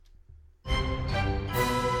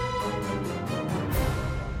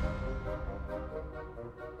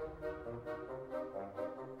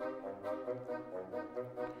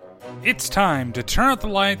It's time to turn out the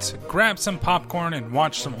lights, grab some popcorn, and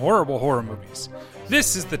watch some horrible horror movies.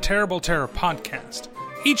 This is the Terrible Terror Podcast.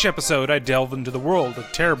 Each episode, I delve into the world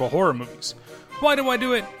of terrible horror movies. Why do I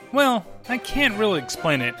do it? Well, I can't really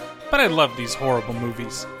explain it, but I love these horrible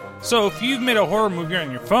movies. So if you've made a horror movie on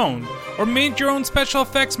your phone, or made your own special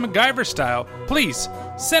effects MacGyver style, please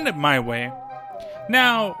send it my way.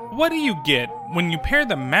 Now, what do you get when you pair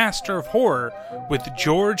the master of horror with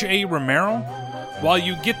George A. Romero? While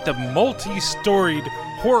you get the multi-storied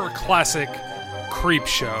horror classic,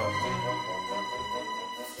 Creepshow.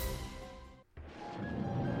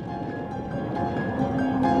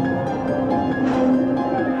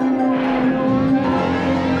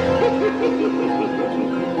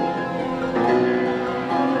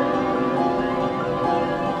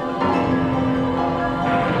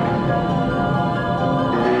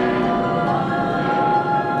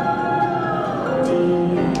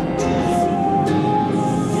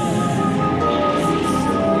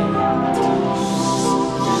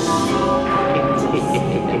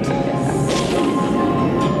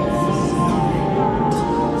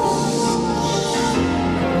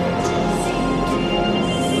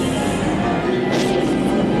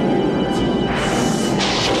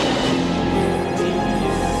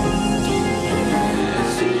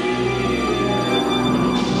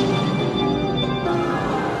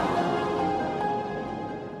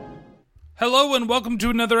 Hello and welcome to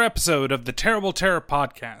another episode of the Terrible Terror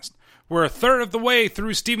Podcast. We're a third of the way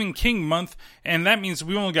through Stephen King month, and that means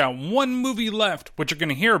we only got one movie left, which you're going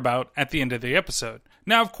to hear about at the end of the episode.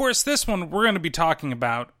 Now, of course, this one we're going to be talking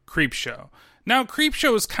about Creepshow. Now,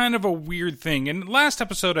 Creepshow is kind of a weird thing. In the last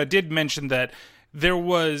episode, I did mention that there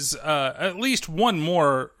was at least one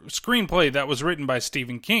more screenplay that was written by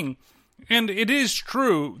Stephen King, and it is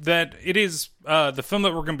true that it is the film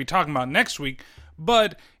that we're going to be talking about next week.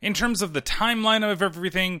 But in terms of the timeline of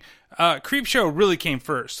everything, Creepshow really came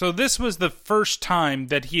first. So this was the first time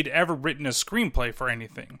that he had ever written a screenplay for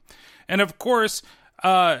anything. And of course,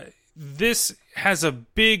 this has a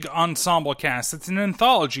big ensemble cast. It's an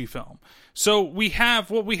anthology film. So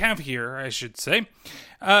what we have here, I should say,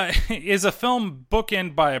 is a film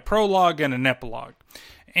bookended by a prologue and an epilogue.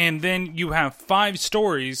 And then you have 5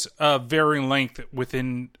 stories of varying length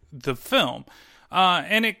within the film.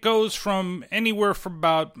 And it goes from anywhere from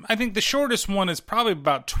about, I think the shortest one is probably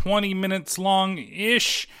about 20 minutes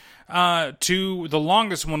long-ish, to the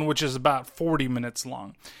longest one, which is about 40 minutes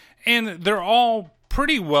long. And they're all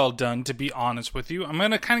pretty well done, to be honest with you. I'm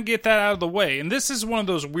going to kind of get that out of the way. And this is one of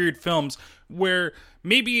those weird films where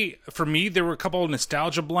maybe, for me, there were a couple of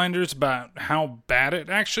nostalgia blinders about how bad it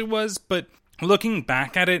actually was. But looking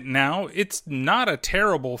back at it now, it's not a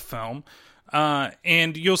terrible film.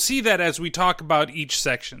 And you'll see that as we talk about each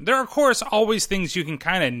section. There are, of course, always things you can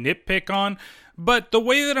kind of nitpick on, but the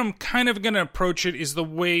way that I'm kind of going to approach it is the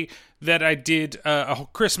way that I did a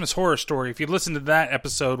Christmas Horror Story. If you listen to that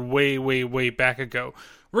episode way back ago,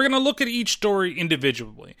 we're going to look at each story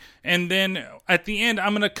individually. And then at the end,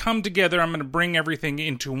 I'm going to come together. I'm going to bring everything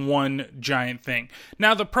into one giant thing.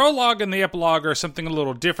 Now, the prologue and the epilogue are something a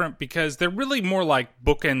little different because they're really more like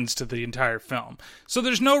bookends to the entire film. So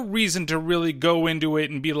there's no reason to really go into it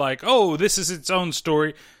and be like, oh, this is its own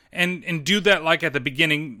story. And do that like at the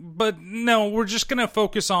beginning. But no, we're just going to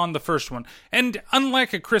focus on the first one. And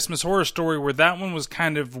unlike a Christmas Horror Story where that one was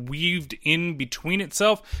kind of weaved in between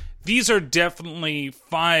itself, these are definitely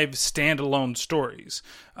 5 standalone stories.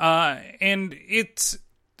 And it's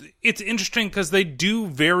interesting because they do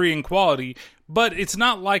vary in quality, but it's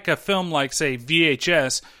not like a film like, say,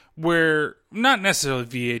 VHS, where, not necessarily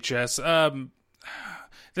VHS,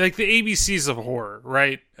 like the ABCs of horror,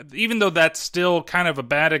 right? Even though that's still kind of a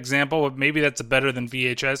bad example of maybe that's better than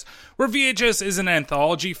VHS, where VHS is an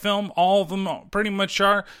anthology film, all of them pretty much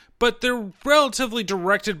are, but they're relatively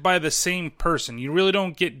directed by the same person. You really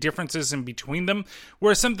don't get differences in between them,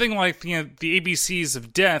 whereas something like the ABCs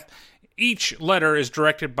of Death, each letter is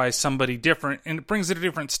directed by somebody different, and it brings a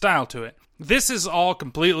different style to it. This is all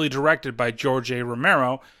completely directed by George A.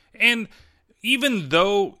 Romero, and even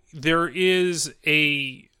though there is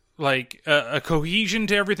a cohesion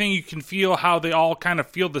to everything, you can feel how they all kind of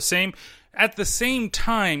feel the same. At the same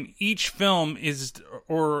time, each film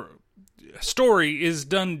or story is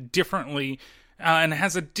done differently and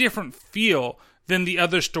has a different feel than the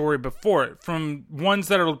other story before it. From ones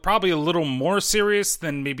that are probably a little more serious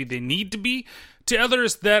than maybe they need to be, to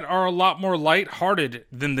others that are a lot more lighthearted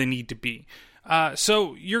than they need to be.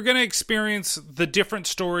 So you're going to experience the different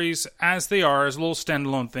stories as they are, as little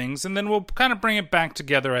standalone things, and then we'll kind of bring it back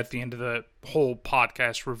together at the end of the whole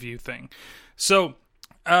podcast review thing. So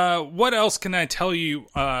What else can I tell you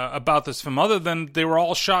about this film other than they were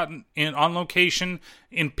all shot on location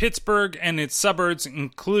in Pittsburgh and its suburbs,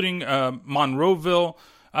 including Monroeville,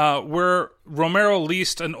 where Romero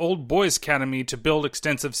leased an old boys' academy to build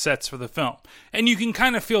extensive sets for the film. And you can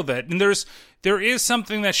kind of feel that. And there is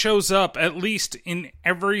something that shows up at least in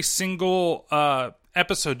every single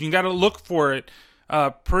episode. You got to look for it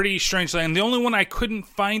pretty strangely. And the only one I couldn't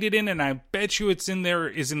find it in, and I bet you it's in there,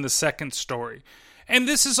 is in the second story. And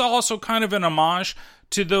this is also kind of an homage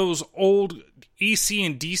to those old EC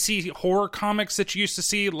and DC horror comics that you used to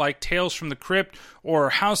see, like Tales from the Crypt or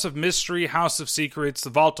House of Mystery, House of Secrets, The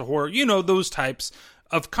Vault of Horror, those types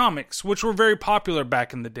of comics, which were very popular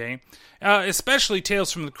back in the day, especially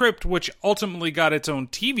Tales from the Crypt, which ultimately got its own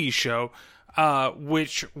TV show,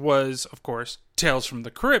 which was, of course, Tales from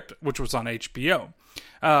the Crypt, which was on HBO.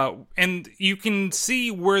 And you can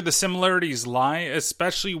see where the similarities lie,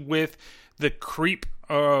 especially with the creep,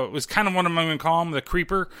 was kind of what I'm going to call him, the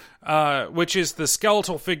creeper, which is the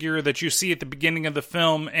skeletal figure that you see at the beginning of the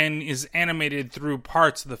film and is animated through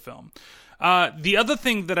parts of the film. The other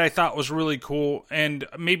thing that I thought was really cool, and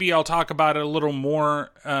maybe I'll talk about it a little more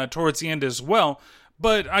towards the end as well,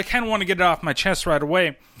 but I kind of want to get it off my chest right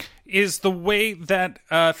away, is the way that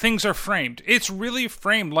things are framed. It's really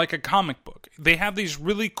framed like a comic book. They have these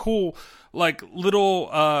really cool, like,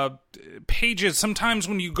 little pages. Sometimes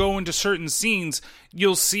when you go into certain scenes,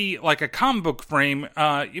 you'll see, like, a comic book frame.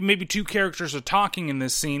 Maybe two characters are talking in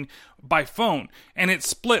this scene by phone, and it's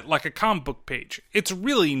split like a comic book page. It's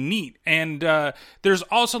really neat. And there's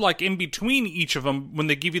also, like, in between each of them, when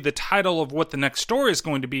they give you the title of what the next story is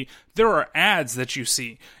going to be, there are ads that you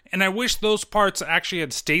see. And I wish those parts actually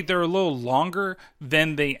had stayed there a little longer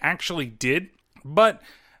than they actually did. But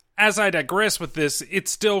as I digress with this,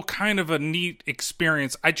 it's still kind of a neat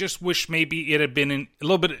experience. I just wish maybe it had been a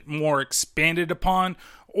little bit more expanded upon,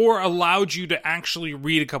 or allowed you to actually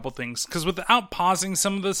read a couple things. Because without pausing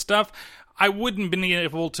some of this stuff, I wouldn't have been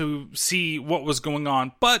able to see what was going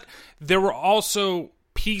on. But there were also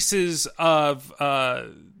pieces of,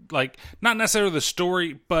 like, not necessarily the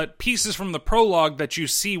story, but pieces from the prologue that you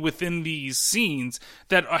see within these scenes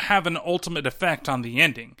that have an ultimate effect on the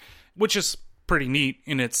ending, which is pretty neat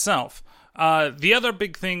in itself. The other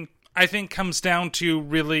big thing, I think, comes down to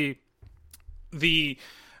really the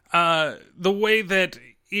way that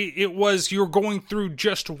it was you're going through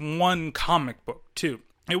just one comic book, too.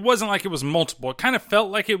 It wasn't like it was multiple. It kind of felt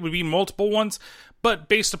like it would be multiple ones, but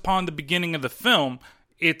based upon the beginning of the film,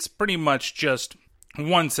 it's pretty much just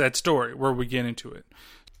one set story where we get into it.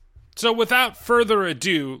 So without further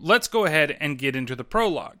ado, let's go ahead and get into the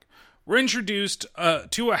prologue. We're introduced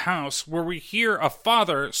to a house where we hear a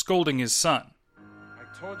father scolding his son.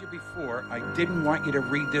 I told you before, I didn't want you to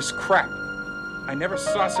read this crap. I never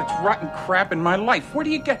saw such rotten crap in my life. Where do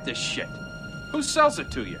you get this shit? Who sells it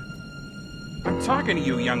to you? I'm talking to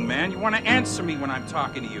you, young man. You want to answer me when I'm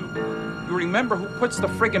talking to you. You remember who puts the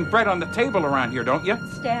friggin' bread on the table around here, don't you?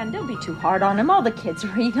 Stan, don't be too hard on him. All the kids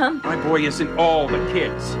read them. My boy isn't all the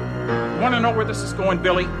kids. You want to know where this is going,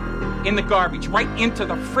 Billy? In the garbage. Right into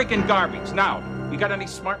the friggin' garbage. Now, you got any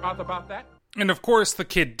smart mouth about that? And of course the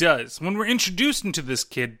kid does. When we're introduced into this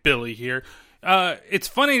kid, Billy here, it's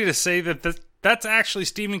funny to say that that's actually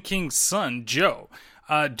Stephen King's son, Joe,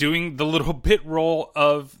 doing the little bit role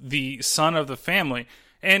of the son of the family.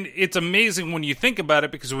 And it's amazing when you think about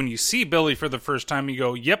it, because when you see Billy for the first time, you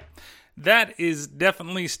go, yep, that is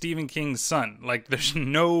definitely Stephen King's son. Like, there's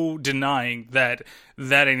no denying that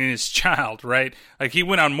ain't his child, right? Like, he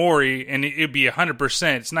went on Maury, and it'd be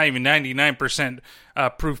 100%. It's not even 99%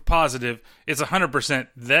 proof positive. It's 100%.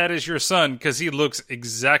 That is your son, because he looks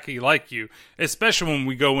exactly like you. Especially when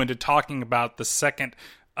we go into talking about the second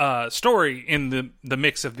story in the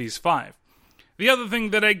mix of these five. The other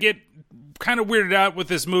thing that I get kind of weirded out with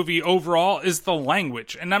this movie overall is the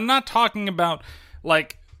language. And I'm not talking about,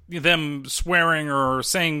 like, them swearing or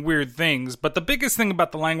saying weird things, but the biggest thing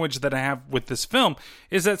about the language that I have with this film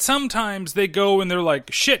is that sometimes they go and they're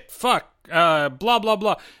like, shit, fuck, blah, blah,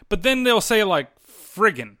 blah, but then they'll say, like,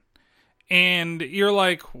 friggin', and you're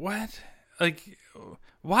like, what? Like,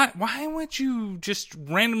 why would you just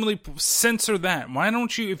randomly censor that? Why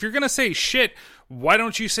don't you, if you're gonna say shit, why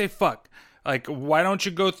don't you say fuck? Like, why don't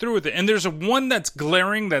you go through with it? And there's one that's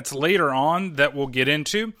glaring that's later on that we'll get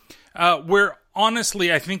into, where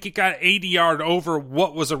honestly, I think it got 80 yards over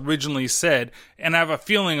what was originally said, and I have a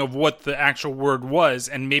feeling of what the actual word was,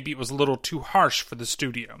 and maybe it was a little too harsh for the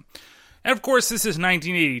studio. And of course, this is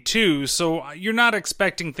 1982, so you're not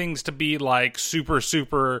expecting things to be like super,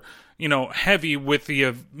 super, heavy with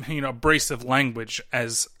the, abrasive language,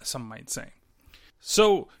 as some might say.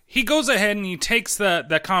 So he goes ahead and he takes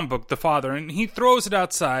that comic book, the father, and he throws it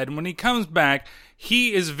outside. And when he comes back,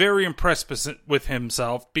 he is very impressed with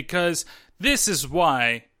himself because this is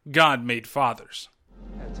why God made fathers.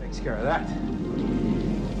 That takes care of that.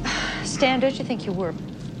 Stan, don't you think you were,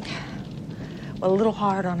 well, a little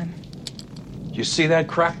hard on him? You see that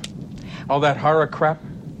crap? All that horror crap?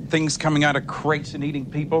 Things coming out of crates and eating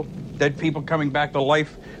people? Dead people coming back to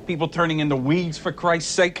life? People turning into weeds, for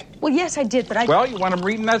Christ's sake? Well, yes, I did, but I... Well, you want him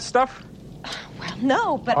reading that stuff? Well,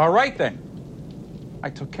 no, but... All right, then. I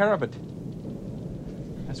took care of it.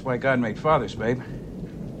 That's why God made fathers, babe.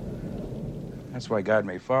 That's why God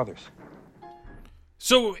made fathers.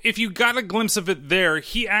 So if you got a glimpse of it there,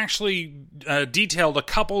 he actually detailed a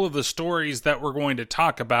couple of the stories that we're going to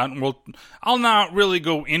talk about. And I'll not really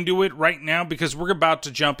go into it right now because we're about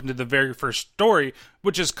to jump into the very first story,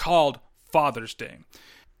 which is called Father's Day.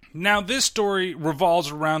 Now, this story revolves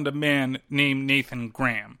around a man named Nathan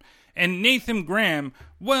Graham. And Nathan Graham,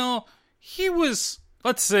 well, he was,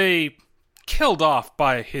 let's say, killed off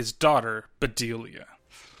by his daughter, Bedelia.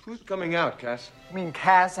 Who's coming out, Cass? You mean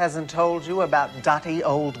Cass hasn't told you about Dottie,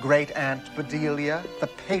 old great-aunt Bedelia, the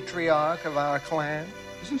patriarch of our clan?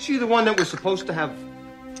 Isn't she the one that was supposed to have...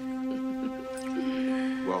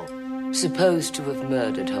 well... Supposed to have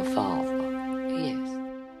murdered her father, yes.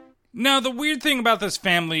 Now, the weird thing about this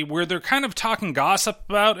family, where they're kind of talking gossip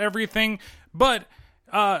about everything, but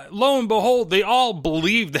lo and behold, they all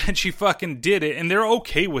believe that she fucking did it, and they're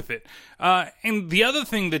okay with it. And the other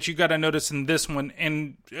thing that you got to notice in this one,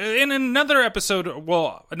 and in another episode,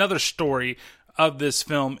 well, another story of this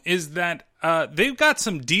film, is that they've got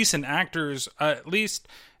some decent actors, at least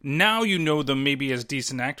now you know them maybe as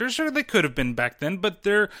decent actors, or they could have been back then, but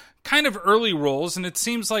they're kind of early roles, and it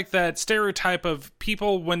seems like that stereotype of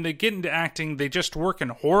people, when they get into acting, they just work in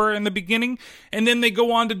horror in the beginning, and then they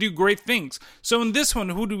go on to do great things. So in this one,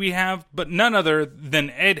 who do we have but none other than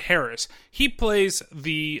Ed Harris? He plays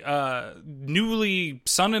the newly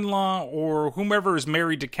son-in-law, or whomever is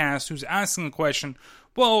married to Cass, who's asking the question,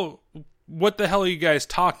 well, what the hell are you guys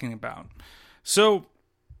talking about? So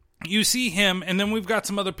you see him, and then we've got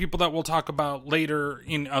some other people that we'll talk about later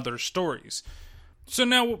in other stories. So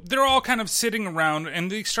now they're all kind of sitting around,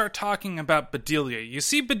 and they start talking about Bedelia. You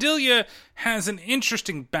see, Bedelia has an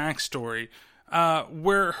interesting backstory,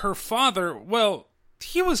 where her father, well,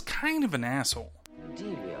 he was kind of an asshole.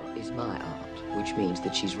 Bedelia is my aunt, which means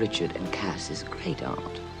that she's Richard, and Cass is great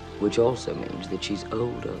aunt, which also means that she's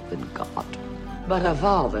older than God. But her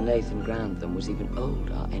father, Nathan Grantham, was even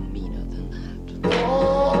older and meaner than that.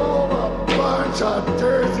 Oh, a bunch of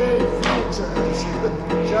dirty vultures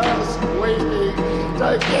just waiting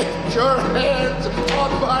to get your hands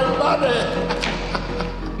on my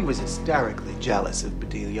money. He was hysterically jealous of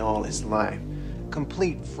Bedelia all his life.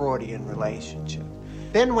 Complete Freudian relationship.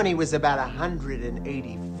 Then when he was about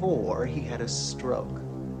 184, he had a stroke.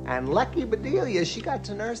 And lucky Bedelia, she got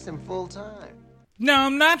to nurse him full time. Now,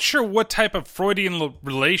 I'm not sure what type of Freudian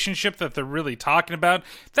relationship that they're really talking about.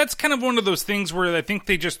 That's kind of one of those things where I think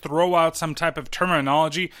they just throw out some type of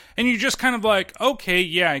terminology, and you're just kind of like, okay,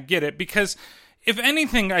 yeah, I get it. Because if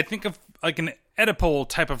anything, I think of like an Oedipal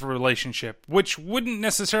type of relationship, which wouldn't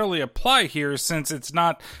necessarily apply here since it's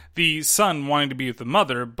not the son wanting to be with the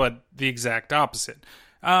mother, but the exact opposite.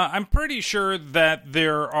 I'm pretty sure that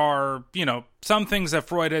there are, some things that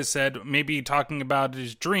Freud has said, maybe talking about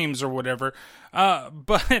his dreams or whatever.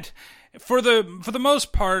 But for the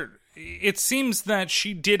most part, it seems that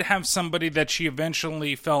she did have somebody that she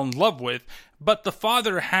eventually fell in love with, but the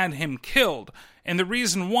father had him killed. And the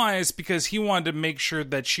reason why is because he wanted to make sure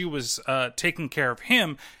that she was taking care of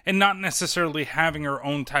him and not necessarily having her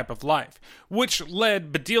own type of life, which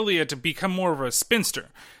led Bedelia to become more of a spinster.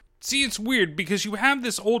 See, it's weird because you have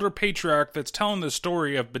this older patriarch that's telling the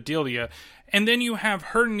story of Bedelia, and then you have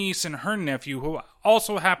her niece and her nephew who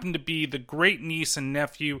also happen to be the great niece and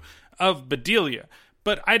nephew of Bedelia.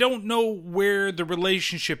 But I don't know where the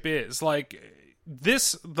relationship is. Like,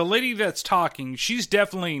 the lady that's talking, she's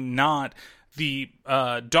definitely not the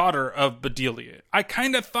daughter of Bedelia. I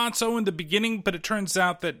kind of thought so in the beginning, but it turns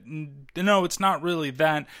out that, no, it's not really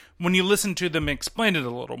that when you listen to them explain it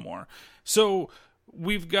a little more. So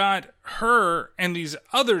we've got her and these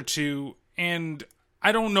other two, and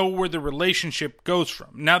I don't know where the relationship goes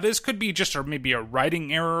from. Now, this could be just maybe a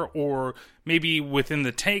writing error, or maybe within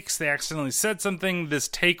the takes they accidentally said something, this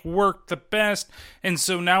take worked the best, and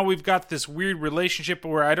so now we've got this weird relationship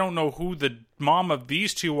where I don't know who the mom of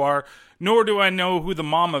these two are, nor do I know who the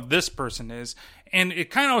mom of this person is. And it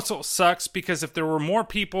kind of also sucks because if there were more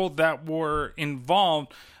people that were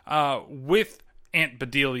involved with Aunt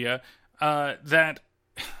Bedelia, that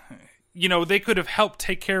they could have helped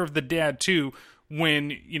take care of the dad too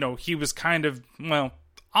when, he was kind of, well,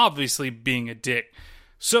 obviously being a dick.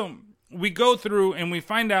 So we go through and we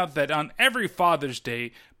find out that on every Father's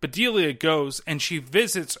Day, Bedelia goes and she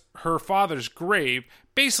visits her father's grave,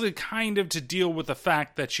 basically kind of to deal with the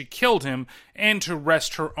fact that she killed him and to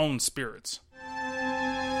rest her own spirits.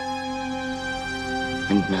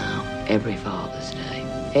 And now, every Father's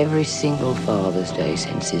Day, every single Father's Day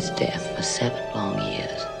since his death for 7 long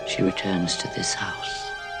years, she returns to this house,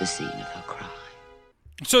 the scene of her crime.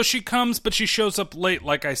 So she comes, but she shows up late,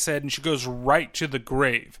 like I said, and she goes right to the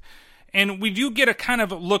grave. And we do get a kind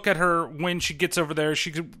of look at her when she gets over there.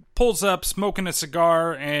 She pulls up, smoking a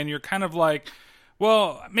cigar, and you're kind of like,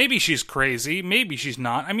 well, maybe she's crazy, maybe she's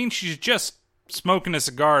not. I mean, she's just smoking a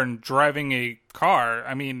cigar and driving a car.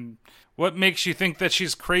 I mean, what makes you think that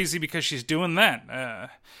she's crazy because she's doing that?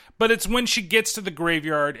 But it's when she gets to the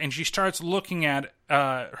graveyard and she starts looking at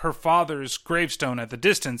her father's gravestone at the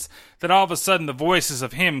distance that all of a sudden the voices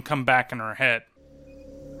of him come back in her head.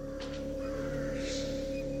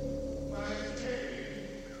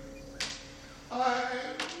 I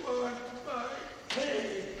want my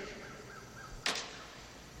cake.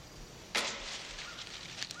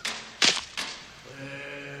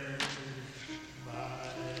 Where's my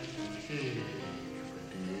cake,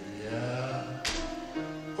 Bedelia?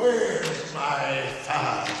 Where's my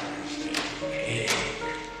father's cake?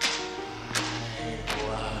 I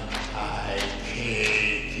want my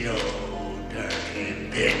cake, you dirty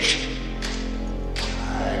bitch.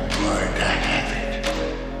 I'm going to have it.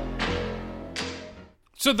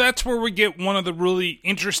 So that's where we get one of the really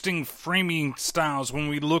interesting framing styles when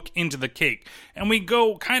we look into the cake. And we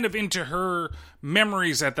go kind of into her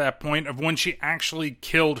memories at that point of when she actually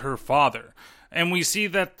killed her father. And we see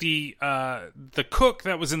that the cook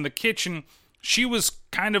that was in the kitchen, she was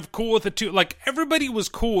kind of cool with it too. Like, everybody was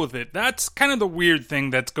cool with it. That's kind of the weird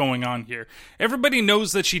thing that's going on here. Everybody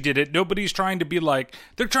knows that she did it. Nobody's trying to be like,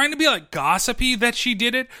 they're trying to be like gossipy that she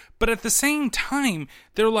did it. But at the same time,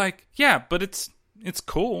 they're like, yeah, but it's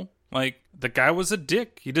cool. Like, the guy was a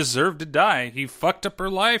dick. He deserved to die. He fucked up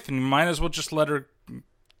her life, and you might as well just let her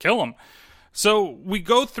kill him. So we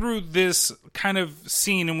go through this kind of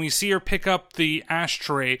scene, and we see her pick up the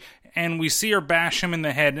ashtray, and we see her bash him in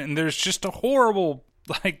the head, and there's just a horrible,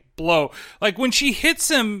 blow. Like, when she hits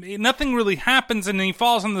him, nothing really happens, and he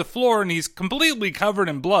falls on the floor, and he's completely covered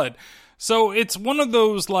in blood. So it's one of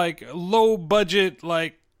those, low-budget,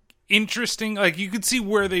 interesting, you could see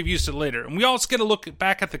where they've used it later. And we also get a look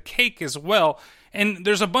back at the cake as well, and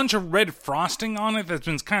there's a bunch of red frosting on it that's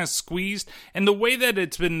been kind of squeezed, and the way that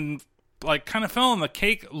it's been kind of fell on the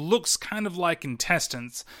cake looks kind of like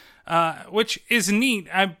intestines, which is neat.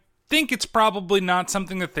 I think it's probably not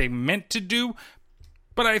something that they meant to do,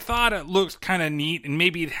 but I thought it looked kind of neat, and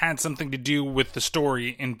maybe it had something to do with the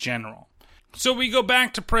story in general. So we go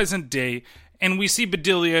back to present day, and we see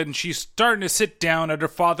Bedelia, and she's starting to sit down at her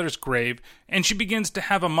father's grave, and she begins to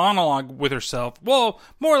have a monologue with herself. Well,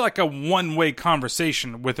 more like a one-way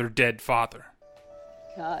conversation with her dead father.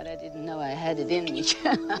 God, I didn't know I had it in me.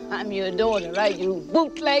 I'm your daughter, right, you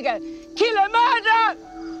bootlegger, killer, murderer!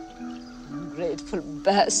 Ungrateful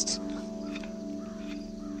bastard.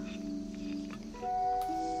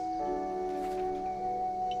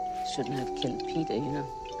 Shouldn't have killed Peter, you know.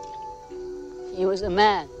 He was a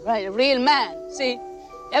man, right, a real man, see?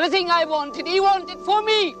 Everything I wanted, he wanted for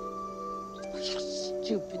me. You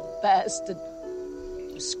stupid bastard.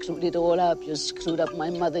 You screwed it all up. You screwed up my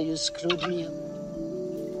mother. You screwed me up.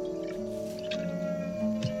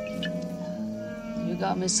 You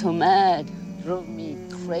got me so mad. Drove me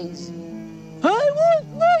crazy. I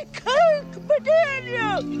want my cake,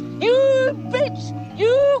 Bedelia! You bitch!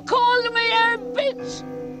 You called me a bitch!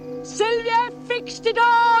 Sylvia fixed it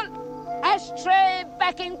all! Ashtray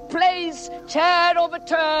back in place, chair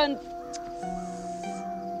overturned. Took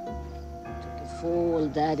a fall,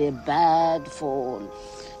 Daddy, bad fall.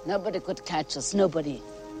 Nobody could catch us, nobody.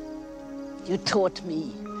 You taught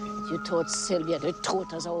me. You taught Sylvia. You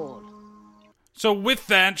taught us all. So with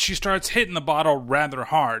that, she starts hitting the bottle rather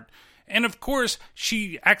hard. And of course,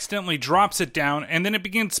 she accidentally drops it down, and then it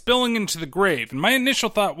begins spilling into the grave. And my initial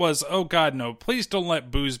thought was, oh God, no, please don't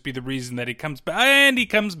let booze be the reason that he comes back. And he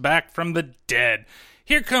comes back from the dead.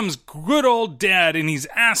 Here comes good old Dad, and he's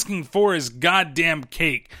asking for his goddamn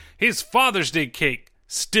cake. His Father's Day cake.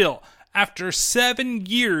 Still, after 7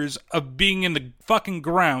 years of being in the fucking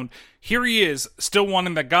ground, here he is, still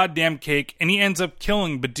wanting the goddamn cake, and he ends up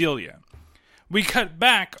killing Bedelia. We cut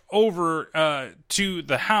back over to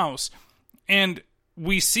the house, and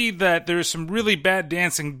we see that there's some really bad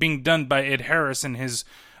dancing being done by Ed Harris and his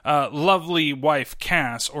lovely wife,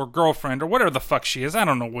 Cass, or girlfriend, or whatever the fuck she is. I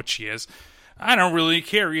don't know what she is. I don't really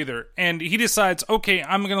care either. And he decides, okay,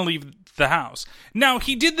 I'm going to leave the house. Now,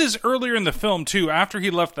 he did this earlier in the film, too, after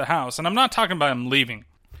he left the house. And I'm not talking about him leaving.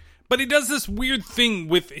 But he does this weird thing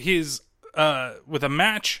with his, with a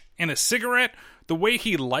match and a cigarette. The way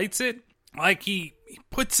he lights it, like he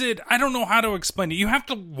puts it, I don't know how to explain it. You have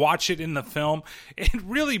to watch it in the film. It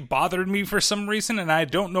really bothered me for some reason, and I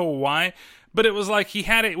don't know why. But it was like he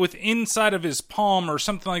had it with inside of his palm or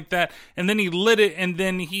something like that, and then he lit it, and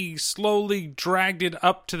then he slowly dragged it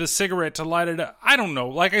up to the cigarette to light it up. I don't know.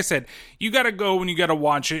 Like I said, you gotta go and you gotta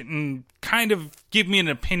watch it and kind of give me an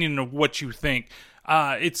opinion of what you think.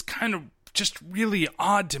 It's kind of just really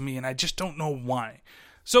odd to me, and I just don't know why.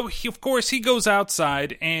 So, of course, he goes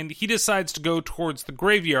outside, and he decides to go towards the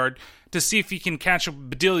graveyard to see if he can catch up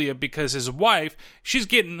with Bedelia, because his wife, she's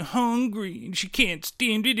getting hungry, and she can't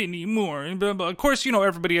stand it anymore, and blah, blah. Of course, you know,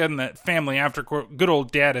 everybody in that family, after good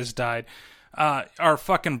old dad has died, are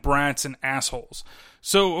fucking brats and assholes.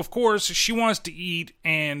 So, of course, she wants to eat,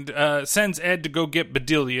 and sends Ed to go get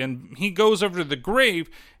Bedelia, and he goes over to the grave,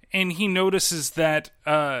 and he notices that,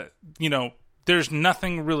 there's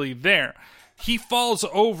nothing really there. He falls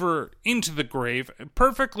over into the grave,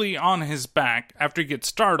 perfectly on his back, after he gets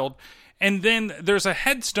startled, and then there's a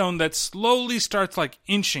headstone that slowly starts, like,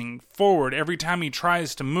 inching forward every time he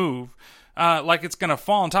tries to move, like it's gonna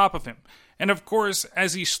fall on top of him. And, of course,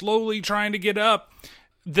 as he's slowly trying to get up,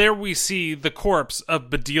 there we see the corpse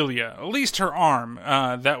of Bedelia, at least her arm,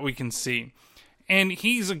 that we can see. And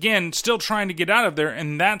he's, again, still trying to get out of there,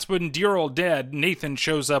 and that's when dear old dad, Nathan,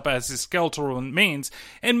 shows up as his skeletal remains.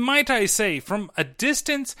 And might I say, from a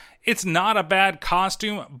distance, it's not a bad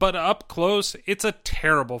costume, but up close, it's a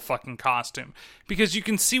terrible fucking costume. Because you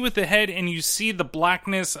can see with the head, and you see the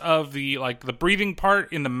blackness of the breathing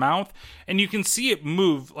part in the mouth, and you can see it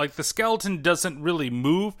move. Like, the skeleton doesn't really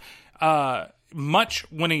move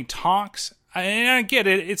much when he talks. And I get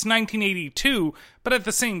it, it's 1982, but at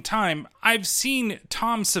the same time, I've seen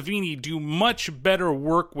Tom Savini do much better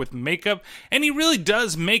work with makeup, and he really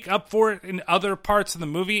does make up for it in other parts of the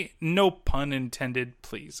movie. No pun intended,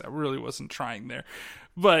 please. I really wasn't trying there.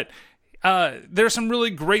 But there's some really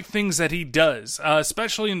great things that he does,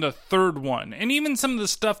 especially in the third one, and even some of the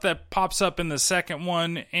stuff that pops up in the second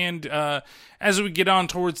one, and as we get on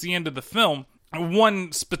towards the end of the film,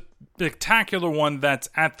 one spectacular one that's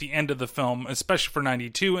at the end of the film, especially for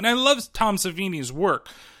 92, and I love Tom Savini's work.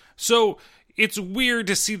 So it's weird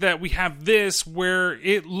to see that we have this where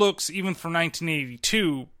it looks, even for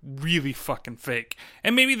 1982, really fucking fake.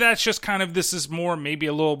 And maybe that's just kind of, this is more, maybe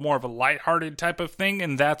a little more of a lighthearted type of thing,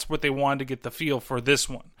 and that's what they wanted to get the feel for this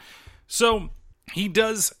one. So he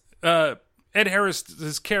does, Ed Harris,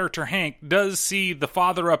 his character Hank, does see the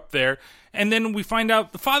father up there, and then we find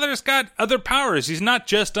out the father's got other powers. He's not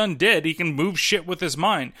just undead. He can move shit with his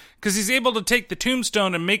mind, because he's able to take the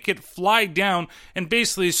tombstone and make it fly down and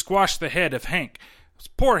basically squash the head of Hank.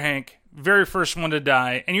 Poor Hank, very first one to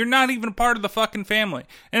die, and you're not even a part of the fucking family.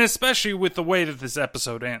 And especially with the way that this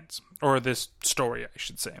episode ends, or this story, I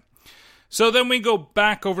should say. So then we go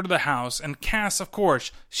back over to the house, and Cass, of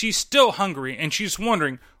course, she's still hungry, and she's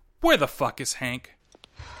wondering, where the fuck is Hank?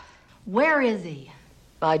 Where is he?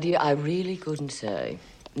 My dear, I really couldn't say.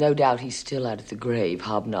 No doubt he's still out at the grave,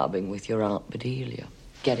 hobnobbing with your Aunt Bedelia.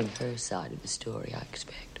 Getting her side of the story, I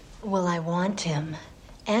expect. Well, I want him.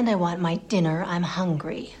 And I want my dinner. I'm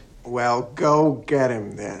hungry. Well, go get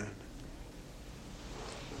him then.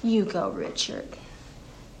 You go, Richard.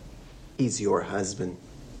 He's your husband.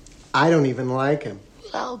 I don't even like him.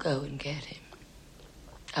 Well, I'll go and get him.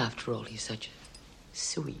 After all, he's such a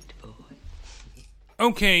sweet boy.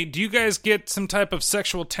 Okay, do you guys get some type of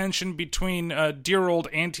sexual tension between dear old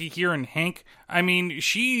Auntie here and Hank? I mean,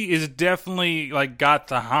 she is definitely, got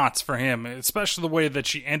the hots for him, especially the way that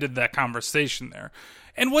she ended that conversation there.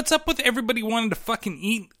 And what's up with everybody wanting to fucking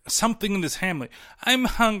eat something in this family? I'm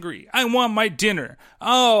hungry. I want my dinner.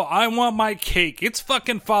 Oh, I want my cake. It's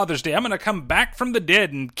fucking Father's Day. I'm gonna come back from the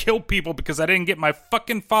dead and kill people because I didn't get my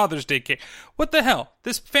fucking Father's Day cake. What the hell?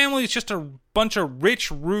 This family is just a bunch of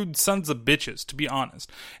rich, rude sons of bitches, to be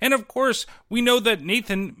honest. And of course, we know that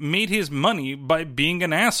Nathan made his money by being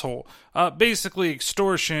an asshole. Basically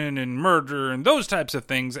extortion and murder and those types of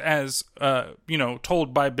things as,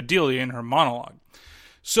 told by Bedelia in her monologue.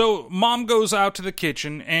 So Mom goes out to the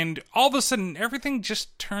kitchen, and all of a sudden, everything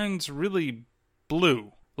just turns really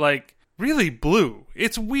blue. Really blue.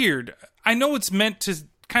 It's weird. I know it's meant to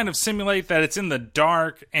kind of simulate that it's in the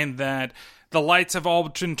dark, and that the lights have all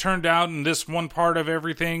been turned out in this one part of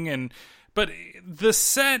everything, but the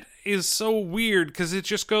set is so weird, because it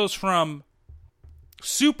just goes from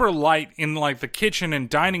super light in like the kitchen and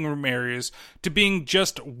dining room areas to being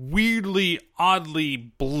just weirdly, oddly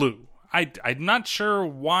blue. I'm not sure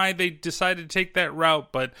why they decided to take that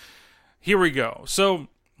route, but here we go. So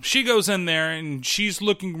she goes in there and she's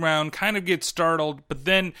looking around, kind of gets startled, but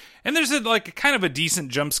then, and there's a kind of a decent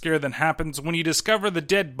jump scare that happens when you discover the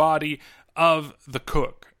dead body of the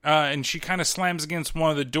cook. And she kind of slams against one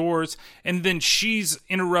of the doors, and then she's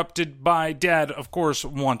interrupted by Dad, of course,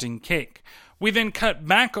 wanting cake. We then cut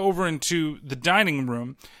back over into the dining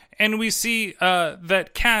room, and we see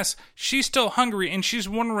that Cass, she's still hungry, and she's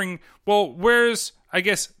wondering, well, where's, I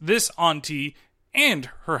guess, this auntie and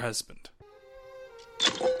her husband?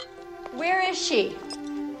 Where is she?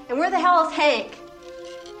 And where the hell is Hank?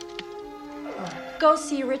 Go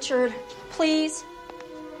see Richard, please.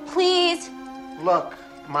 Please. Look,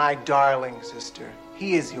 my darling sister,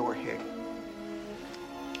 he is your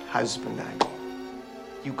husband, I mean.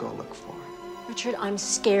 You go look for him. Richard, I'm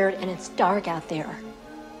scared and it's dark out there.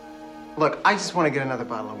 Look, I just want to get another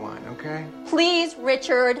bottle of wine, okay? Please,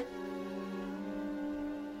 Richard.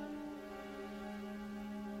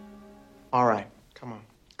 All right, come on.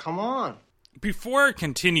 Come on. Before I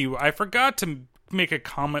continue, I forgot to make a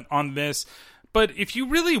comment on this, but if you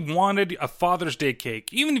really wanted a Father's Day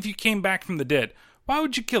cake, even if you came back from the dead, why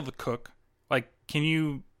would you kill the cook? Like,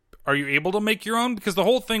 are you able to make your own? Because the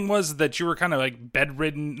whole thing was that you were kind of like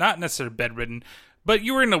bedridden, not necessarily bedridden, but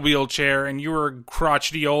you were in a wheelchair and you were a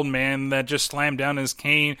crotchety old man that just slammed down his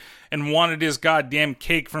cane and wanted his goddamn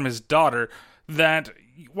cake from his daughter. That,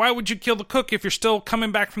 why would you kill the cook if you're still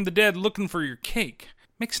coming back from the dead looking for your cake?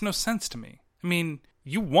 Makes no sense to me. I mean,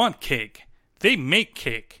 you want cake. They make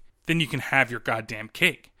cake. Then you can have your goddamn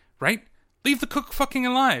cake, right? Leave the cook fucking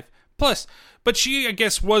alive. Plus, but she, I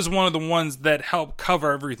guess, was one of the ones that helped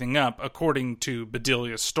cover everything up, according to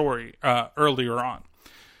Bedelia's story earlier on.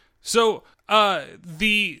 So,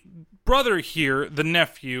 the brother here, the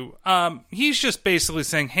nephew, he's just basically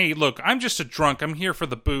saying, hey, look, I'm just a drunk, I'm here for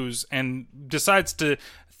the booze, and decides to,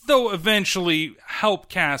 though, eventually help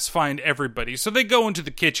Cass find everybody. So they go into the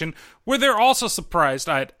kitchen, where they're also surprised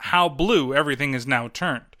at how blue everything is now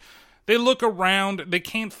turned. They look around, they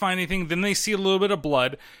can't find anything, then they see a little bit of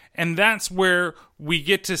blood, and that's where we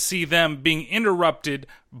get to see them being interrupted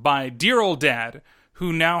by dear old Dad,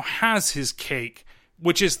 who now has his cake,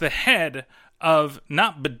 which is the head of,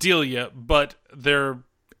 not Bedelia, but their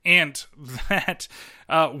aunt that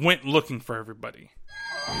went looking for everybody.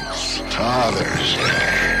 It's Father's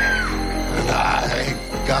Day, and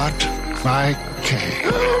I got my cake.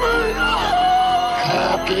 Oh my God!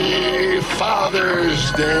 Happy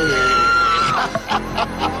Father's Day!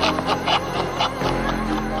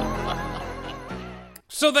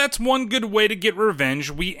 So that's one good way to get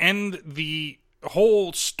revenge. We end the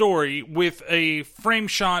whole story with a frame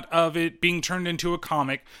shot of it being turned into a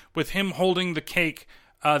comic with him holding the cake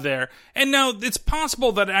there. And now it's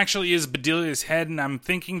possible that it actually is Bedelia's head, and I'm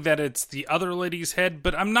thinking that it's the other lady's head,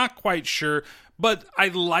 but I'm not quite sure. But I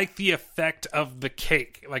like the effect of the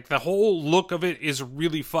cake. Like, the whole look of it is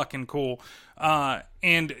really fucking cool.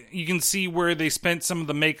 And you can see where they spent some of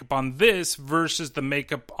the makeup on this versus the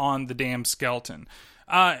makeup on the damn skeleton.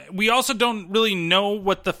 We also don't really know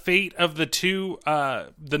what the fate of the two,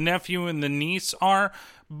 the nephew and the niece are,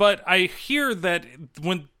 but I hear that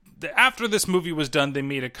after this movie was done, they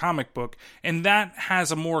made a comic book, and that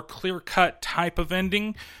has a more clear-cut type of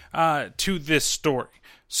ending to this story.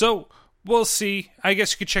 So, we'll see. I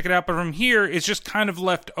guess you could check it out, but from here, it's just kind of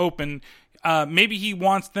left open. Maybe he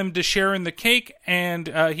wants them to share in the cake, and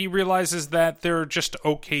he realizes that they're just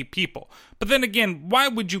okay people. But then again, why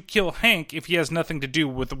would you kill Hank if he has nothing to do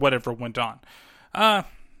with whatever went on? I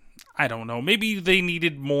don't know. Maybe they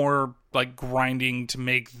needed more, like, grinding to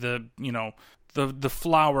make the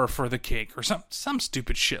flour for the cake or some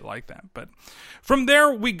stupid shit like that. But from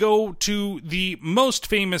there, we go to the most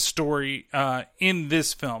famous story in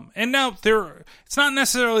this film. And now, it's not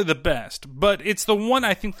necessarily the best, but it's the one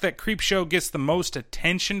I think that Creepshow gets the most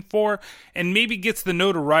attention for, and maybe gets the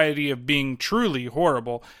notoriety of being truly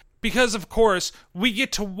horrible. Because, of course, we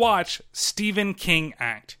get to watch Stephen King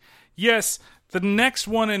act. Yes, the next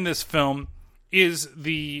one in this film is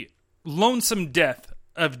the lonesome death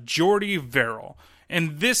of Jordy Verrill.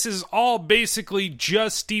 And this is all basically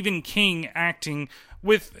just Stephen King acting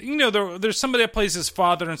with, there's somebody that plays his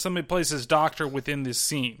father and somebody plays his doctor within this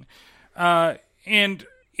scene. And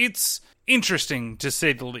it's interesting, to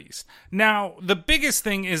say the least. Now, the biggest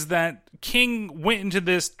thing is that King went into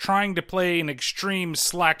this trying to play an extreme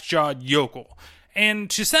slack-jawed yokel. And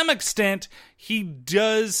to some extent, he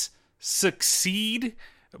does succeed,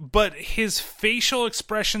 but his facial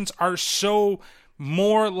expressions are so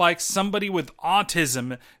more like somebody with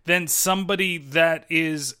autism than somebody that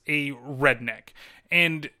is a redneck,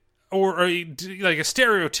 or like a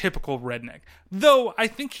stereotypical redneck. Though I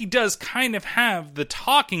think he does kind of have the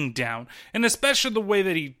talking down, and especially the way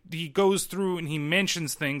that he goes through and he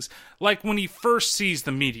mentions things, like when he first sees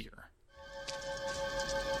the meteor.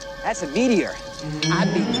 That's a meteor.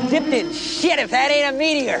 I'd be dipped in shit if that ain't a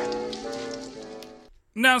meteor.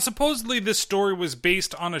 Now, supposedly this story was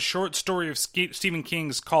based on a short story of Stephen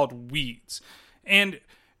King's called Weeds. And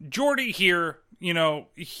Geordi here,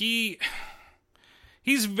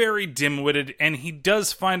 he's very dim-witted, and he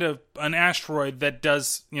does find an asteroid that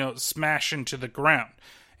does, smash into the ground.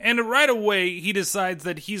 And right away, he decides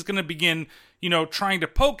that he's going to begin, trying to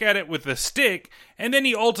poke at it with a stick, and then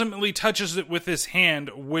he ultimately touches it with his hand,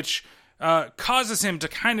 which causes him to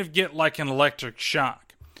kind of get like an electric shock.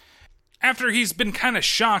 After he's been kind of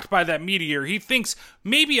shocked by that meteor, he thinks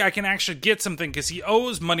maybe I can actually get something because he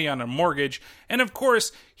owes money on a mortgage. And of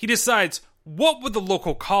course, he decides, what would the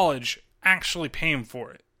local college actually pay him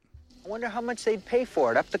for it? I wonder how much they'd pay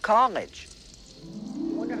for it up to college. I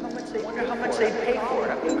wonder how much they'd pay for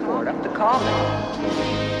it up to college.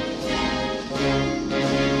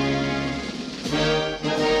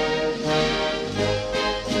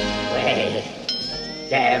 Well,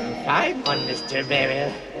 damn fine one, Mr.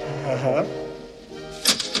 Romero. Uh-huh.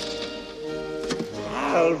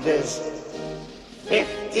 How does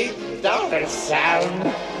 $50 sound?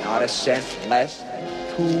 Not a cent less than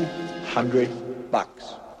 $200.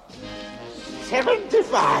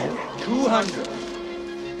 75. 200.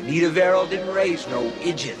 Anita Verrill didn't raise no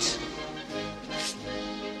idiots.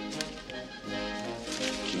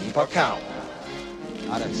 Keep a count.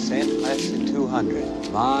 Not a cent less than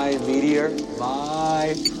 200. My meteor,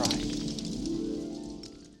 my price.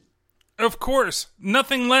 Of course,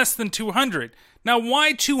 nothing less than 200. Now,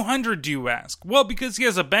 why 200, do you ask? Well, because he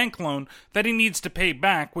has a bank loan that he needs to pay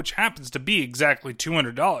back, which happens to be exactly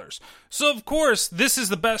 $200. So, of course, this is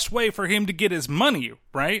the best way for him to get his money,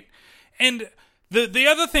 right? And the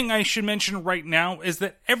other thing I should mention right now is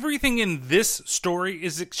that everything in this story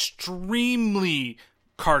is extremely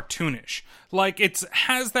cartoonish. Like, it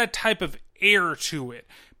has that type of air to it,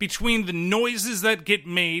 between the noises that get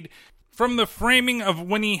made, from the framing of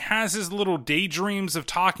when he has his little daydreams of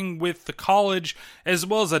talking with the college, as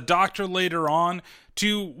well as a doctor later on,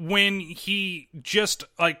 to when he just,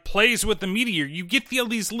 plays with the meteor. You get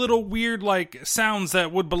these little weird, sounds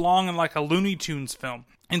that would belong in, a Looney Tunes film.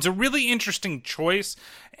 And it's a really interesting choice,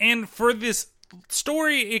 and for this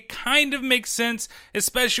story, it kind of makes sense,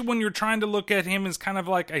 especially when you're trying to look at him as kind of,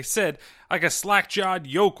 like I said, like a slack-jawed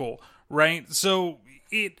yokel, right? So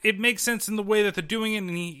it makes sense in the way that they're doing it, and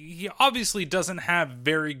he obviously doesn't have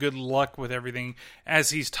very good luck with everything as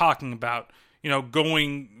he's talking about,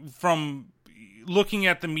 going from looking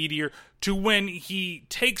at the meteor to when he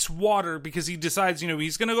takes water because he decides,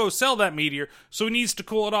 he's going to go sell that meteor, so he needs to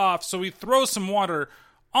cool it off, so he throws some water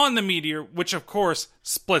on the meteor, which of course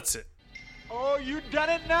splits it. Oh, you done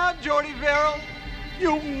it now, Geordi Verrill.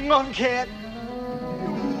 You monkhead.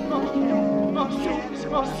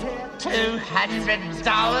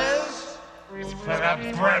 $200 for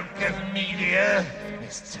a broken meteor?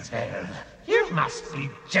 Mr. Verrill, you must be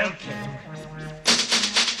joking.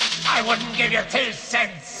 I wouldn't give you 2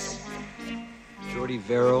 cents. Geordi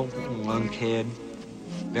Verrill, lunkhead.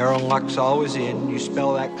 Verrill luck's always in. You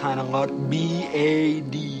spell that kind of luck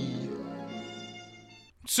B-A-D.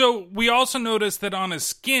 So we also notice that on his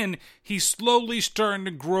skin, he's slowly starting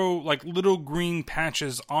to grow little green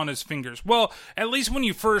patches on his fingers. Well, at least when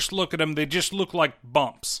you first look at him, they just look like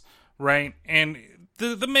bumps, right? And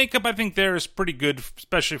the makeup, I think, there is pretty good,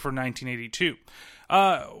 especially for 1982.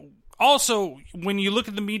 Also, when you look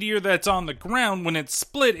at the meteor that's on the ground, when it's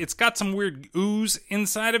split, it's got some weird ooze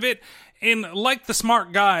inside of it. And like the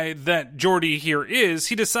smart guy that Geordi here is,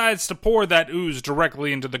 he decides to pour that ooze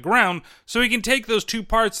directly into the ground so he can take those two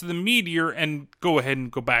parts of the meteor and go ahead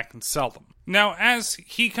and go back and sell them. Now, as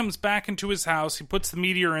he comes back into his house, he puts the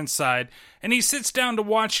meteor inside, and he sits down to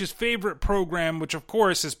watch his favorite program, which of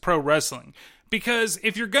course is pro wrestling. Because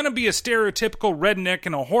if you're gonna be a stereotypical redneck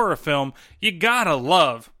in a horror film, you gotta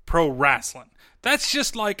love pro wrestling. That's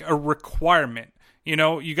just like a requirement.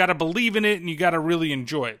 You gotta believe in it and you gotta really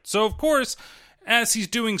enjoy it. So, of course, as he's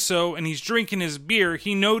doing so and he's drinking his beer,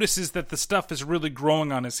 he notices that the stuff is really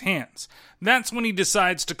growing on his hands. That's when he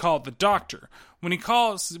decides to call the doctor. When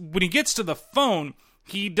he gets to the phone,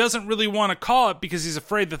 he doesn't really want to call it because he's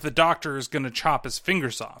afraid that the doctor is going to chop his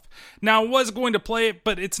fingers off. Now, I was going to play it,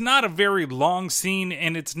 but it's not a very long scene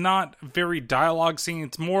and it's not a very dialogue scene.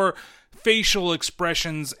 It's more facial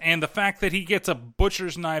expressions and the fact that he gets a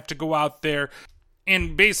butcher's knife to go out there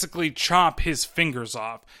and basically chop his fingers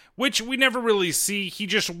off, which we never really see. He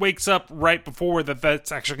just wakes up right before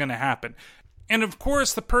that's actually going to happen. And of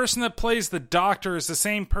course, the person that plays the doctor is the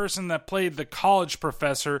same person that played the college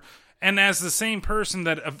professor, and as the same person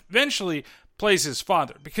that eventually plays his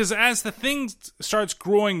father. Because as the thing starts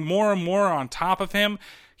growing more and more on top of him,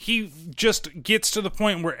 he just gets to the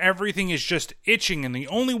point where everything is just itching, and the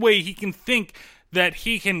only way he can think that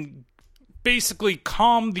he can basically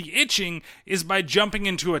calm the itching is by jumping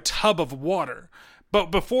into a tub of water. But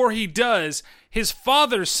before he does, his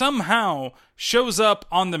father somehow shows up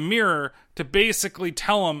on the mirror to basically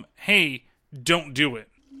tell him, hey, don't do it.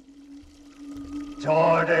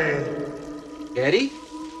 Jordy! Eddie?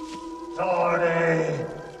 Jordy!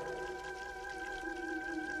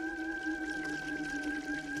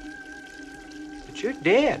 But you're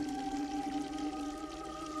dead.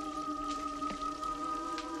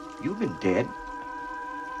 You've been dead.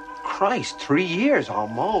 Christ, 3 years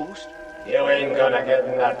almost. You ain't gonna get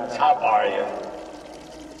in that tub, are you?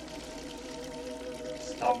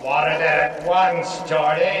 Stop water there at once,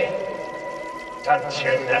 Jordy. Don't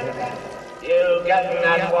you know? You get in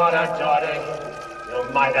that water, Jordy.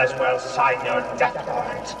 You might as well sign your death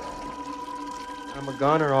warrant. I'm a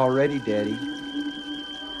goner already, Daddy.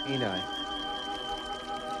 Ain't I?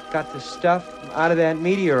 Got the stuff out of that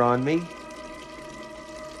meteor on me.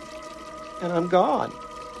 And I'm gone.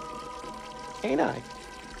 Ain't I?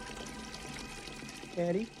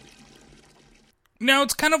 Daddy? Now,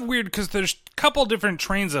 it's kind of weird because there's a couple different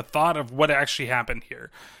trains of thought of what actually happened here.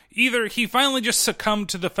 Either he finally just succumbed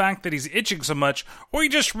to the fact that he's itching so much, or he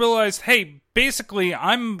just realized, hey, basically,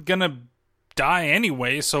 I'm gonna die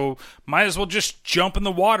anyway, so might as well just jump in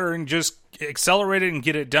the water and just accelerate it and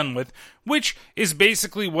get it done with, which is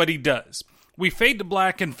basically what he does. We fade to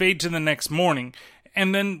black and fade to the next morning,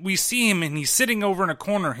 and then we see him and he's sitting over in a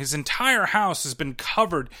corner. His entire house has been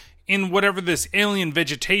covered in whatever this alien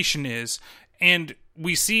vegetation is, and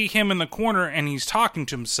we see him in the corner and he's talking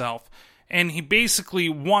to himself, and he basically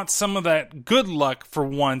wants some of that good luck for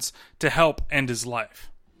once to help end his life.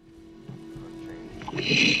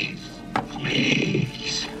 Please,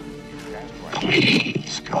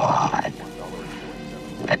 God,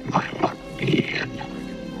 let my luck be in.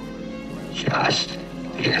 Just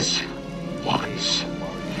this once.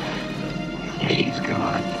 Please,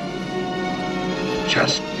 God,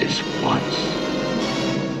 just this once.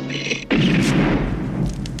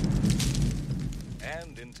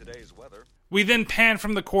 And in today's weather, we then pan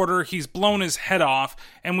from the corner, he's blown his head off,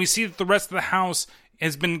 and we see that the rest of the house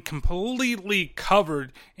has been completely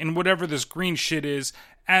covered in whatever this green shit is,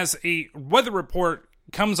 as a weather report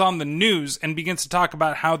comes on the news and begins to talk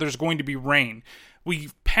about how there's going to be rain. We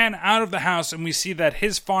pan out of the house and we see that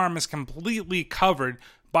his farm is completely covered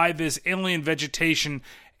by this alien vegetation,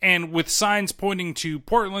 and with signs pointing to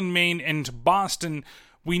Portland, Maine, and to Boston,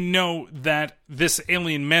 we know that this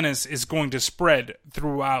alien menace is going to spread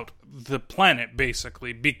throughout the planet,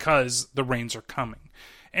 basically, because the rains are coming.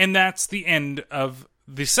 And that's the end of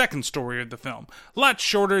the second story of the film. A lot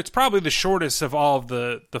shorter. It's probably the shortest of all of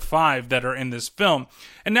the five that are in this film.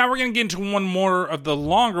 And now we're going to get into one more of the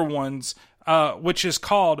longer ones, which is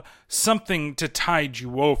called Something to Tide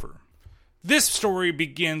You Over. This story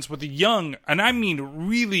begins with a young, and I mean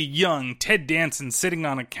really young, Ted Danson sitting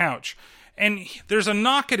on a couch. And there's a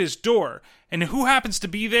knock at his door. And who happens to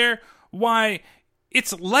be there? Why,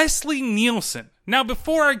 it's Leslie Nielsen. Now,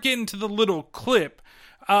 before I get into the little clip,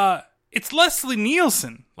 it's Leslie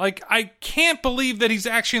Nielsen. Like, I can't believe that he's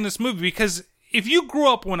actually in this movie, because if you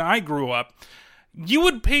grew up when I grew up, you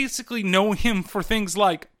would basically know him for things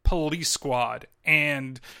like Police Squad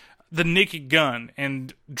and The Naked Gun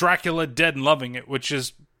and Dracula Dead and Loving It, which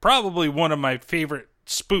is probably one of my favorite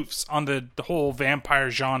spoofs on the whole vampire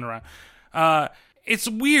genre. It's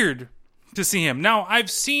weird to see him. Now, I've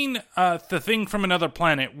seen The Thing from Another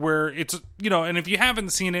Planet, where it's, you know, and if you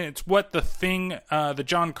haven't seen it, it's what The Thing, the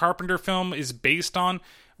John Carpenter film, is based on.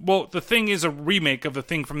 Well, The Thing is a remake of The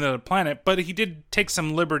Thing from Another Planet, but he did take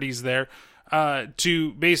some liberties there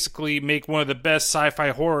to basically make one of the best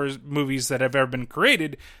sci-fi horror movies that have ever been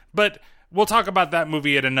created, but we'll talk about that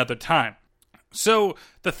movie at another time. So,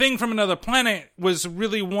 The Thing from Another Planet was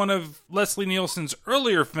really one of Leslie Nielsen's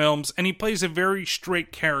earlier films, and he plays a very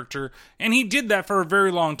straight character, and he did that for a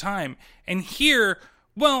very long time. And here,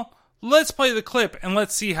 well, let's play the clip, and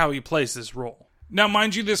let's see how he plays this role. Now,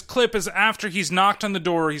 mind you, this clip is after he's knocked on the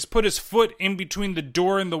door, he's put his foot in between the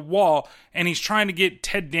door and the wall, and he's trying to get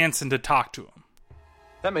Ted Danson to talk to him.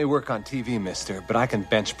 That may work on TV, mister, but I can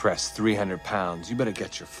bench press 300 pounds. You better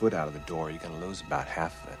get your foot out of the door, you're gonna lose about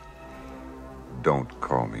half of it. Don't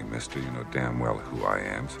call me mister. You know damn well who I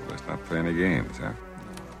am, so let's not play any games, huh?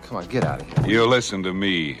 Come on, get out of here. You listen to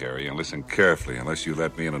me, Harry, and listen carefully. Unless you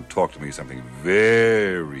let me in and talk to me, something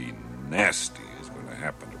very nasty is going to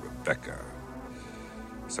happen to Rebecca.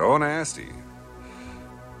 So nasty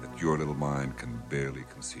that your little mind can barely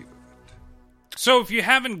conceive of it. So if you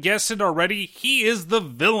haven't guessed it already, he is the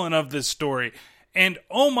villain of this story. And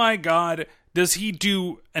oh my god, does he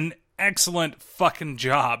do an excellent fucking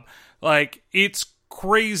job. Like, it's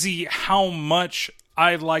crazy how much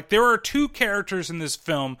I like. There are two characters in this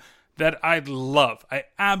film that I love. I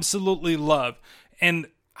absolutely love. And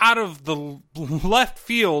out of the left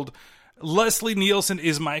field, Leslie Nielsen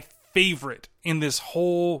is my favorite in this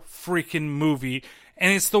whole freaking movie.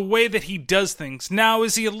 And it's the way that he does things. Now,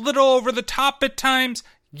 is he a little over the top at times?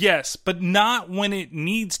 Yes, but not when it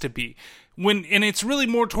needs to be. And it's really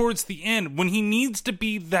more towards the end. When he needs to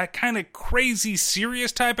be that kind of crazy,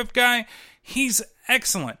 serious type of guy, he's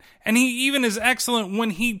excellent. And he even is excellent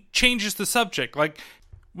when he changes the subject. Like,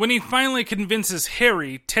 when he finally convinces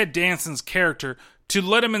Harry, Ted Danson's character, to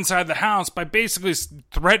let him inside the house by basically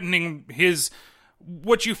threatening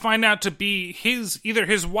what you find out to be either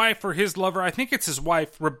his wife or his lover. I think it's his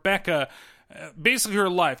wife, Rebecca, basically her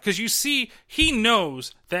life. Because you see, he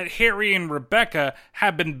knows that Harry and Rebecca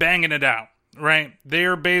have been banging it out, right?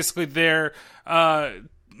 They're basically there.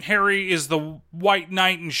 Harry is the white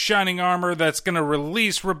knight in shining armor that's going to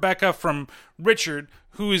release Rebecca from Richard,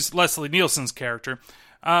 who is Leslie Nielsen's character,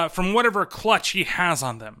 from whatever clutch he has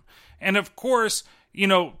on them. And of course,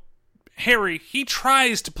 Harry, he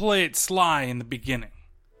tries to play it sly in the beginning.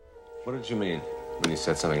 What did you mean when you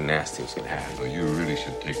said something nasty was going to happen? Well, you really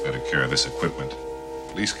should take better care of this equipment.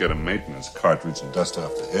 At least get a maintenance cartridge and dust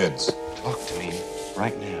off the heads. Talk to me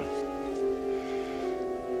right now.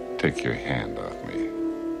 Take your hand off me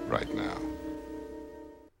right now.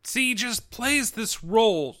 See, he just plays this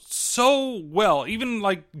role so well, even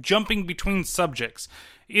like jumping between subjects.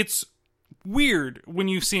 It's weird when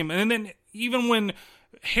you see him. And then even when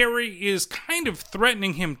Harry is kind of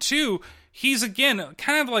threatening him too, he's again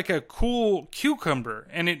kind of like a cool cucumber.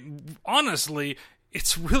 And honestly,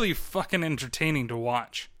 it's really fucking entertaining to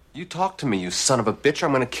watch. You talk to me, you son of a bitch, or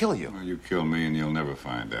I'm gonna kill you. Well, you kill me and you'll never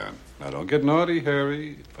find out. Now, don't get naughty,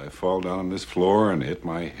 Harry. If I fall down on this floor and hit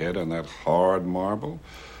my head on that hard marble,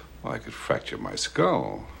 well, I could fracture my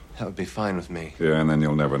skull. That would be fine with me. Yeah, and then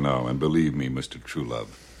you'll never know. And believe me, Mr. Truelove,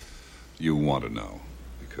 you want to know.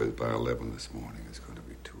 Because by 11 this morning, it's going to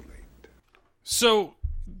be too late. So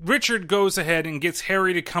Richard goes ahead and gets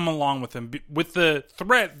Harry to come along with him, with the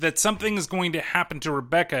threat that something is going to happen to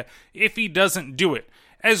Rebecca if he doesn't do it.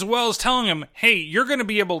 As well as telling him, hey, you're going to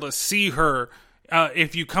be able to see her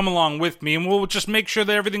if you come along with me, and we'll just make sure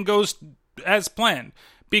that everything goes as planned.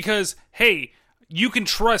 Because, hey, you can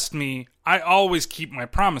trust me, I always keep my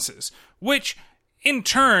promises. Which, in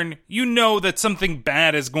turn, you know that something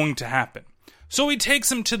bad is going to happen. So he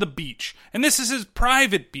takes him to the beach, and this is his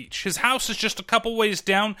private beach. His house is just a couple ways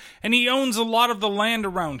down, and he owns a lot of the land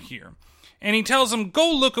around here. And he tells him,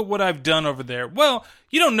 go look at what I've done over there. Well,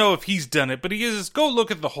 you don't know if he's done it, but he says, go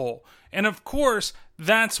look at the hole. And of course,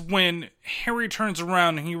 that's when Harry turns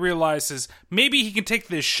around and he realizes maybe he can take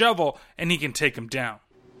this shovel and he can take him down.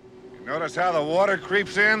 You notice how the water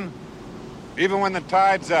creeps in? Even when the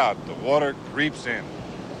tide's out, the water creeps in.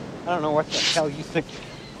 I don't know what the hell you think.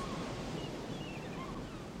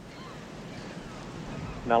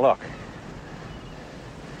 Now look.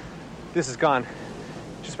 This has gone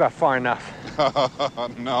just about far enough.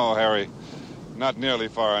 No, Harry. Not nearly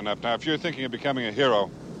far enough. Now, if you're thinking of becoming a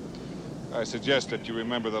hero, I suggest that you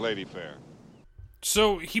remember the lady fair.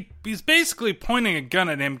 So he's basically pointing a gun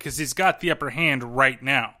at him because he's got the upper hand right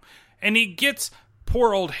now. And he gets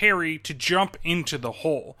poor old Harry to jump into the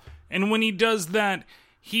hole. And when he does that,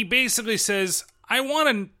 he basically says, I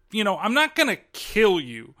want to, I'm not going to kill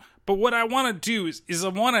you. But what I want to do is I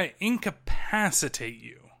want to incapacitate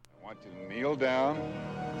you. I want you to kneel down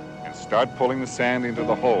and start pulling the sand into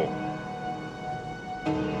the hole.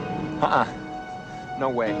 No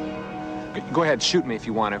way. Go ahead, shoot me if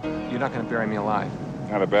you want to. You're not going to bury me alive.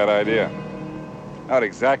 Not a bad idea. Not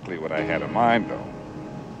exactly what I had in mind, though.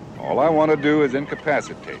 All I want to do is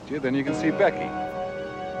incapacitate you, then you can see Becky.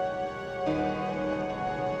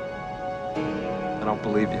 I don't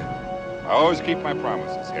believe you. I always keep my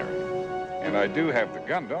promises, Harry. And I do have the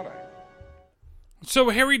gun, don't I? So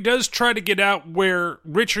Harry does try to get out, where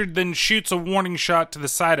Richard then shoots a warning shot to the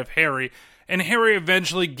side of Harry, and Harry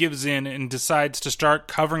eventually gives in and decides to start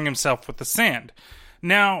covering himself with the sand.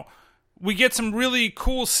 Now, we get some really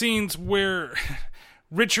cool scenes where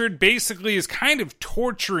Richard basically is kind of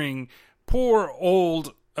torturing poor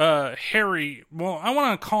old Harry, well, I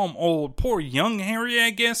want to call him old, poor young Harry, I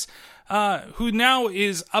guess, who now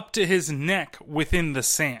is up to his neck within the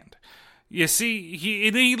sand. You see,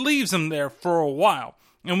 he leaves him there for a while,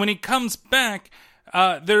 and when he comes back,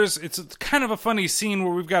 it's kind of a funny scene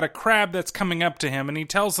where we've got a crab that's coming up to him, and he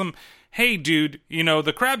tells him, hey, dude,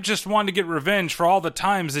 the crab just wanted to get revenge for all the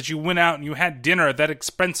times that you went out and you had dinner at that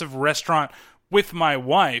expensive restaurant with my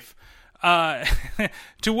wife. To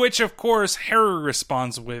which, of course, Harry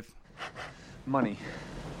responds with, money.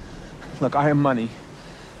 Look, I have money.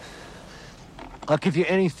 I'll give you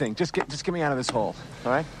anything. Just get me out of this hole,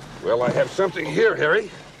 all right? Well, I have something here,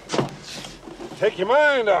 Harry. Take your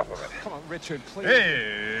mind off of it. Come on, Richard, please.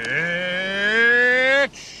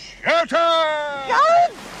 It's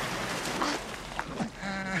showtime!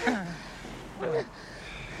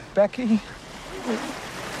 Becky?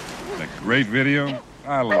 A great video.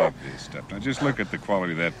 I love this stuff. Now just look at the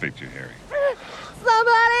quality of that picture, Harry.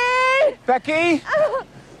 Somebody! Becky!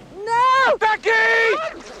 No! Becky!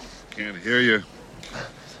 Can't hear you.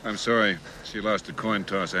 I'm sorry. She lost a coin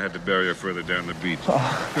toss. I had to bury her further down the beach.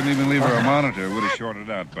 Couldn't even leave her a monitor. Would have shorted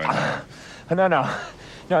out by now.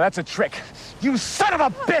 No, that's a trick. You son of a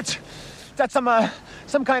bitch! That's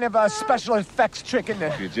some kind of special effects trick in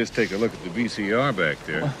there. If you just take a look at the VCR back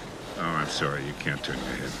there. Oh, I'm sorry. You can't turn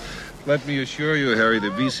your head. Let me assure you, Harry, the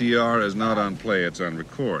VCR is not on play. It's on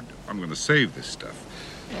record. I'm going to save this stuff.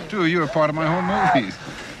 Two of you are part of my home movies.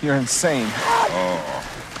 You're insane. Oh,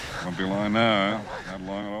 won't be long now, huh? Not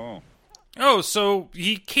long at all. oh, so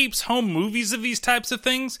he keeps home movies of these types of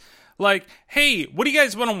things? Like, hey, what do you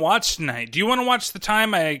guys want to watch tonight? Do you want to watch the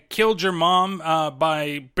time I killed your mom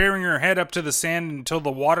by burying her head up to the sand until the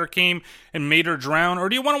water came and made her drown? Or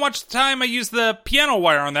do you want to watch the time I used the piano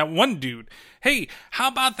wire on that one dude? Hey, how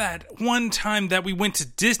about that one time that we went to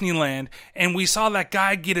Disneyland and we saw that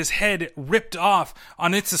guy get his head ripped off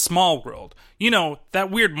on It's a Small World? You know,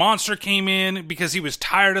 that weird monster came in because he was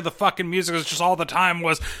tired of the fucking music. It's just all the time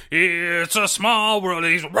was, it's a small world.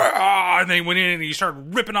 And he's, rah! And then he went in and he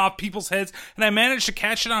started ripping off people's heads. And I managed to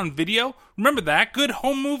catch it on video. Remember that good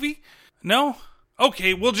home movie? No?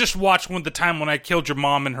 Okay, we'll just watch the time when I killed your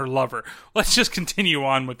mom and her lover. Let's just continue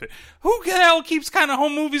on with it. Who the hell keeps kind of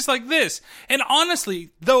home movies like this? And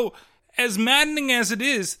honestly, though, as maddening as it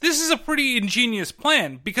is, this is a pretty ingenious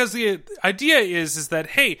plan, because the idea is that,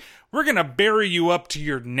 hey, we're going to bury you up to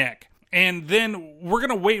your neck, and then we're going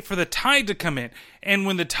to wait for the tide to come in. And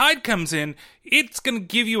when the tide comes in, it's going to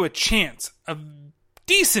give you a chance, a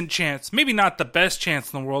decent chance, maybe not the best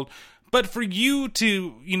chance in the world, but for you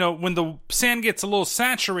to, you know, when the sand gets a little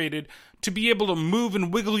saturated, to be able to move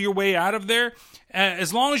and wiggle your way out of there,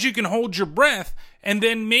 as long as you can hold your breath, and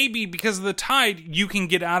then maybe because of the tide, you can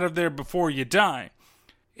get out of there before you die.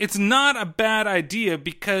 It's not a bad idea,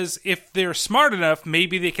 because if they're smart enough,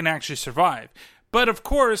 maybe they can actually survive. But of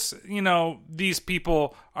course, you know, these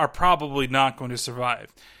people are probably not going to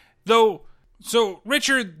survive. So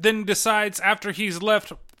Richard then decides, after he's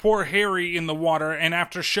left poor Harry in the water, and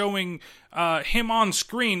after showing him on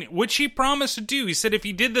screen, which he promised to do, he said if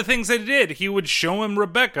he did the things that he did, he would show him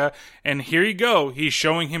Rebecca, and here you go, he's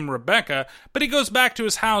showing him Rebecca, but he goes back to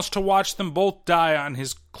his house to watch them both die on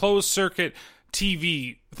his closed-circuit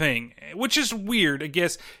TV thing, which is weird, I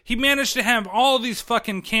guess. He managed to have all these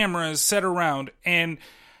fucking cameras set around, and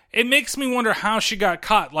it makes me wonder how she got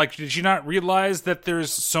caught. Like, did you not realize that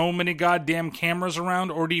there's so many goddamn cameras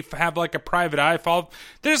around? Or do you have, like, a private eye follow?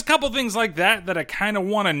 There's a couple things like that I kind of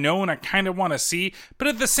want to know and I kind of want to see. But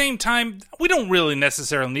at the same time, we don't really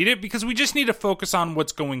necessarily need it, because we just need to focus on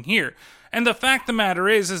what's going here. And the fact of the matter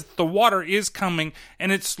is the water is coming,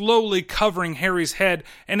 and it's slowly covering Harry's head,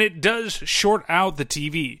 and it does short out the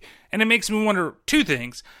TV. And it makes me wonder two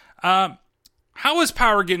things. How is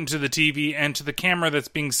power getting to the TV and to the camera that's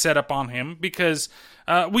being set up on him? Because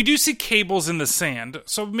we do see cables in the sand,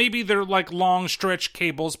 so maybe they're like long stretch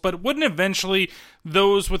cables, but wouldn't eventually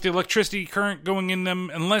those with the electricity current going in them,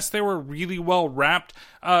 unless they were really well wrapped,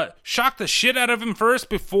 shock the shit out of him first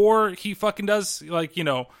before he fucking does, like, you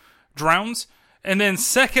know, drowns? And then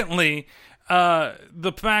secondly,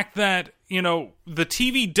 the fact that, you know, the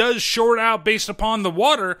TV does short out based upon the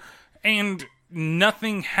water, and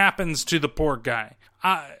nothing happens to the poor guy.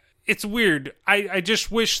 It's weird. I just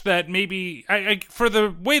wish that maybe, for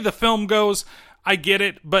the way the film goes, I get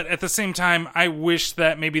it, but at the same time, I wish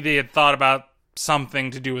that maybe they had thought about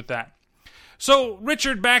something to do with that. So,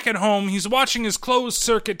 Richard back at home, he's watching his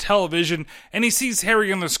closed-circuit television, and he sees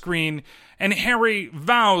Harry on the screen, and Harry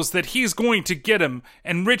vows that he's going to get him,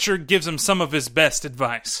 and Richard gives him some of his best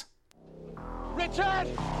advice. Richard!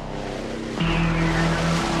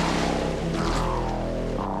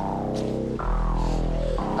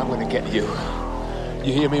 get you.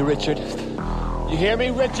 You hear me, Richard? You hear me,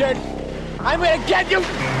 Richard? I'm gonna get you!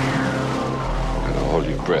 Gotta hold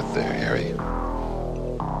your breath there, Harry.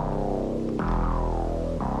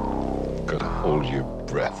 Gotta hold your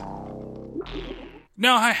breath.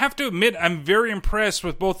 Now, I have to admit, I'm very impressed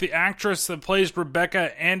with both the actress that plays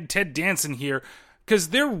Rebecca and Ted Danson here, because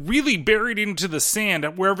they're really buried into the sand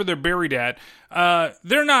at wherever they're buried at.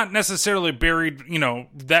 They're not necessarily buried,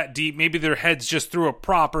 that deep. Maybe their head's just through a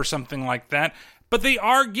prop or something like that. But they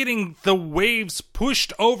are getting the waves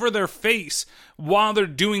pushed over their face while they're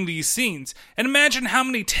doing these scenes. And imagine how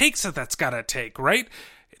many takes that's got to take, right?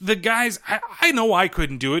 The guys, I know I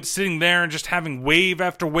couldn't do it, sitting there and just having wave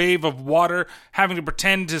after wave of water, having to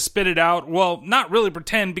pretend to spit it out. Well, not really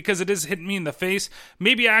pretend, because it is hitting me in the face.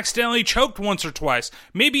 Maybe I accidentally choked once or twice.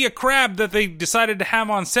 Maybe a crab that they decided to have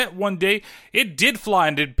on set one day, it did fly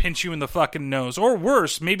and did pinch you in the fucking nose. Or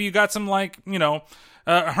worse, maybe you got some,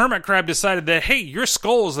 a hermit crab decided that, hey, your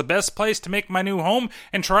skull is the best place to make my new home,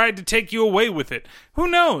 and tried to take you away with it. Who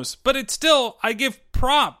knows? But it's still, I give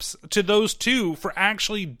props to those two for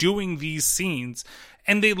actually doing these scenes,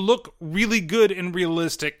 and they look really good and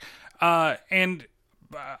realistic. Like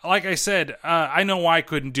I said, I know I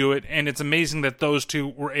couldn't do it, and it's amazing that those two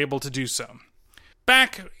were able to do so.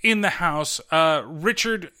 Back in the house,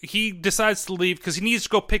 Richard, he decides to leave because he needs to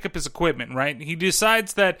go pick up his equipment, right? He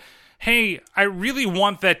decides that, hey, I really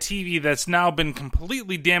want that TV that's now been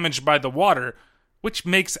completely damaged by the water, which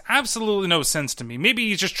makes absolutely no sense to me. Maybe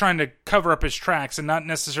he's just trying to cover up his tracks and not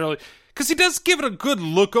necessarily... Because he does give it a good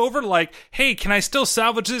look over, like, hey, can I still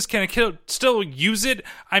salvage this? Can I still use it?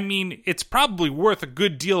 I mean, it's probably worth a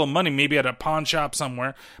good deal of money, maybe at a pawn shop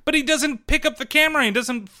somewhere. But he doesn't pick up the camera, he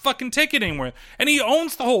doesn't fucking take it anywhere. And he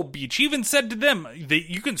owns the whole beach. He even said to them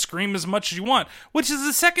that you can scream as much as you want, which is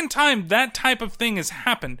the second time that type of thing has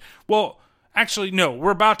happened. Well, actually, no,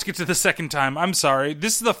 we're about to get to the second time. I'm sorry.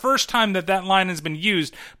 This is the first time that line has been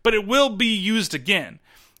used, but it will be used again.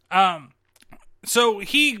 So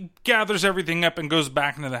he gathers everything up and goes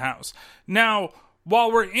back into the house. Now,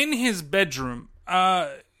 while we're in his bedroom,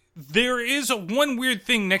 there is one weird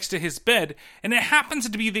thing next to his bed, and it happens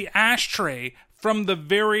to be the ashtray from the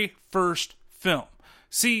very first film.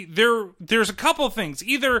 See, there's a couple of things.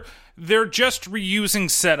 Either they're just reusing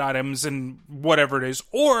set items and whatever it is,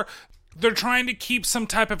 or they're trying to keep some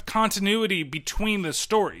type of continuity between the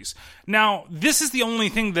stories. Now, this is the only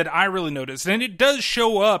thing that I really noticed, and it does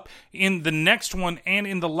show up in the next one and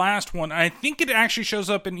in the last one. I think it actually shows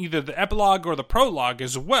up in either the epilogue or the prologue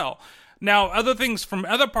as well. Now, other things from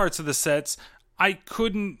other parts of the sets, I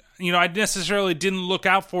couldn't, I necessarily didn't look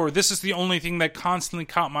out for. This is the only thing that constantly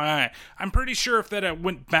caught my eye. I'm pretty sure if that I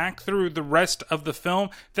went back through the rest of the film,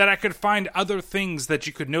 that I could find other things that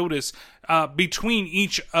you could notice between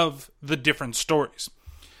each of the different stories.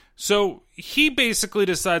 So he basically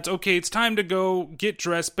decides, okay, it's time to go get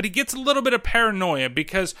dressed, but he gets a little bit of paranoia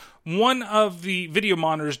because one of the video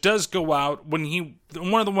monitors does go out when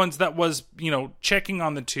one of the ones that was, checking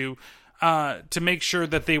on the two to make sure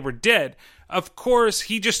that they were dead. Of course,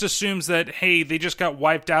 he just assumes that, hey, they just got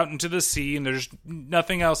wiped out into the sea and there's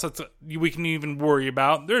nothing else we can even worry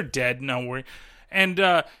about. They're dead, no worry.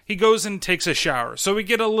 And he goes and takes a shower. So we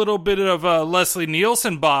get a little bit of a Leslie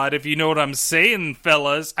Nielsen bod, if you know what I'm saying,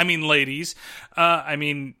 fellas. I mean, ladies.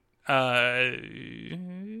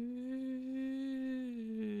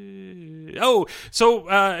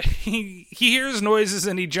 He hears noises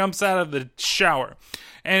and he jumps out of the shower.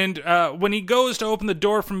 And when he goes to open the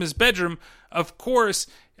door from his bedroom, of course,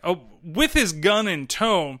 with his gun in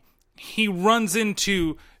tow, he runs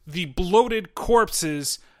into the bloated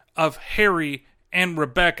corpses of Harry and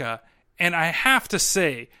Rebecca. And I have to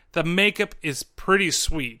say, the makeup is pretty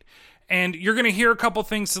sweet. And you're going to hear a couple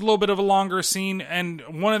things, a little bit of a longer scene.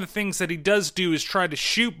 And one of the things that he does do is try to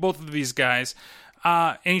shoot both of these guys.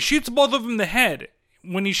 And he shoots both of them in the head.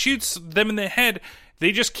 When he shoots them in the head,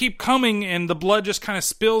 they just keep coming and the blood just kind of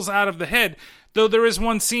spills out of the head. Though there is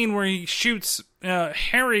one scene where he shoots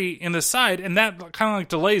Harry in the side, and that kind of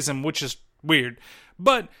delays him, which is weird.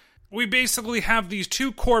 But we basically have these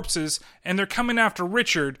two corpses, and they're coming after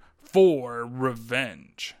Richard for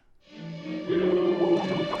revenge. You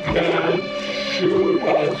can't shoot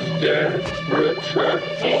us dead, Richard,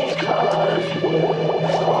 because we're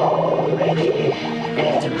already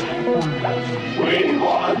dead. We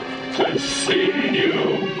want to see you,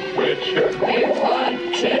 Richard. We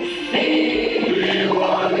want to see you. We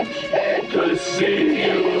want to see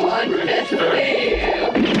you, Richard.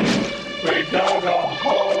 We dug a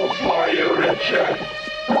hole for you, Richard.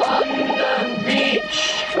 On the beach.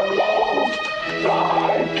 Hello.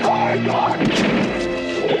 Die, die, die.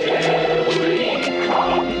 Here we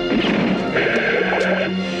come.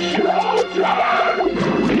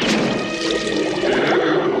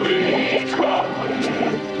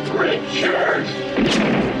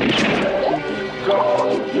 Go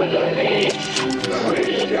to the beach. We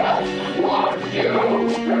just want you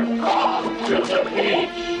to come to the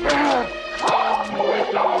beach. Come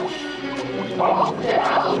with us. Come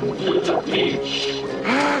down to the beach.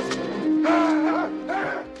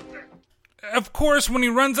 Of course, when he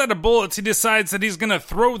runs out of bullets, he decides that he's gonna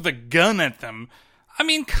throw the gun at them. I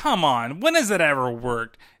mean, come on, when has that ever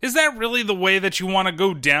worked? Is that really the way that you want to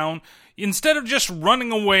go down? Instead of just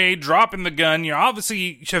running away, dropping the gun, you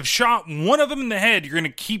obviously have shot one of them in the head, you're gonna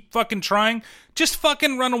keep fucking trying? Just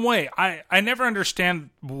fucking run away. I never understand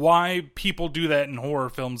why people do that in horror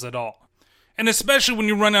films at all. And especially when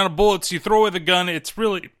you run out of bullets, you throw away the gun, it's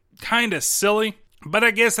really kind of silly. But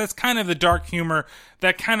I guess that's kind of the dark humor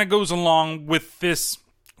that kind of goes along with this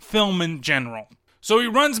film in general. So he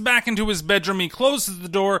runs back into his bedroom, he closes the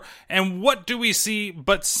door, and what do we see?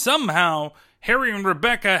 But somehow, Harry and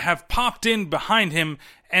Rebecca have popped in behind him,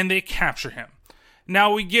 and they capture him.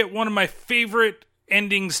 Now we get one of my favorite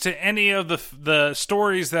endings to any of the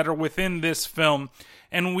stories that are within this film,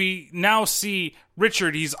 and we now see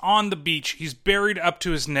Richard, he's on the beach, he's buried up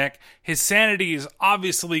to his neck, his sanity is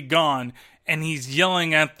obviously gone, and he's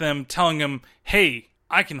yelling at them, telling them, hey,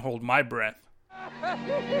 I can hold my breath. I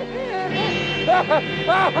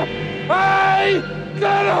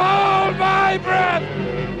can hold my breath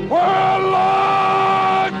for a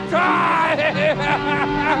long time.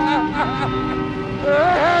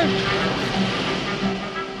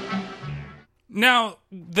 Now,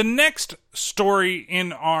 the next story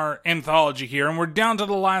in our anthology here, and we're down to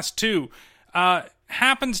the last two,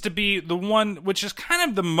 happens to be the one which is kind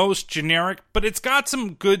of the most generic, but it's got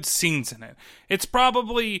some good scenes in it. It's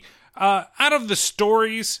probably, out of the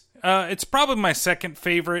stories, it's probably my second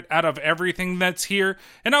favorite out of everything that's here,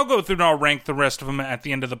 and I'll go through and I'll rank the rest of them at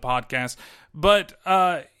the end of the podcast, but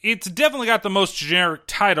it's definitely got the most generic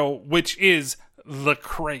title, which is The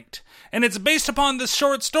Crate, and it's based upon the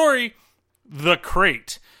short story, The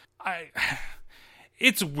Crate.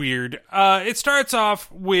 It's weird. It starts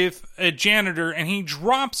off with a janitor, and he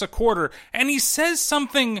drops a quarter, and he says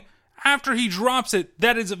something after he drops it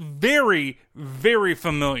that is very, very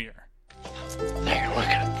familiar. There, look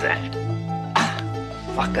at that.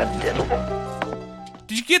 Fuck a diddle.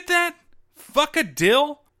 Did you get that? Fuck a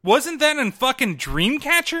dill? Wasn't that in fucking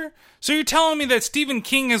Dreamcatcher? So you're telling me that Stephen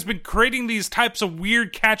King has been creating these types of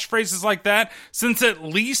weird catchphrases like that since at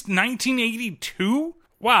least 1982?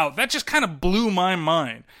 Wow, that just kind of blew my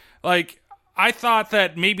mind. Like, I thought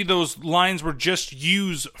that maybe those lines were just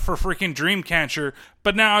used for freaking Dreamcatcher,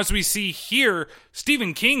 but now as we see here,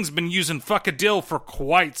 Stephen King's been using fuck a dill for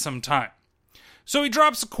quite some time. So he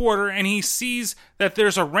drops a quarter and he sees that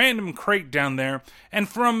there's a random crate down there, and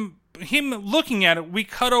from him looking at it, we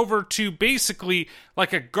cut over to basically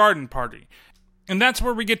like a garden party. And that's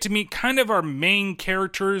where we get to meet kind of our main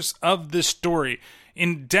characters of this story,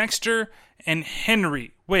 in Dexter and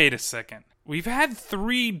Henry. Wait a second. We've had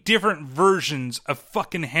 3 different versions of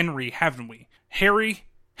fucking Henry, haven't we? Harry,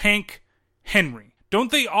 Hank, Henry. Don't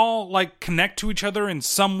they all, like, connect to each other in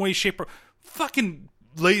some way, shape, or... Fucking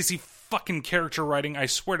lazy fucking character writing, I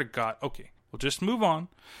swear to God. Okay, we'll just move on.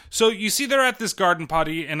 So you see they're at this garden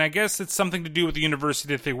party, and I guess it's something to do with the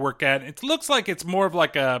university that they work at. It looks like it's more of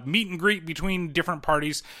like a meet and greet between different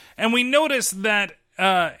parties. And we notice that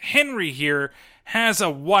Henry here has a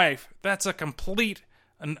wife that's a complete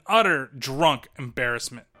and utter drunk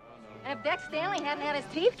embarrassment. If Dex Stanley hadn't had his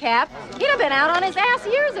teeth capped, he'd have been out on his ass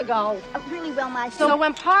years ago. Really well, my So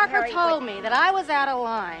when Parker told me that I was out of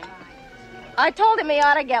line, I told him he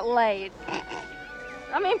ought to get laid.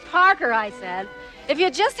 I mean, Parker, I said, if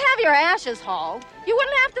you just have your ashes hauled, you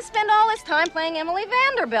wouldn't have to spend all this time playing Emily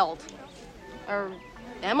Vanderbilt. Or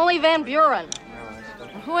Emily Van Buren. Or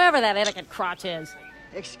whoever that etiquette crotch is.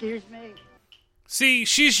 Excuse me. See,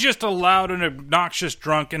 she's just a loud and obnoxious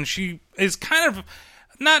drunk, and she is kind of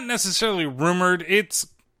not necessarily rumored. It's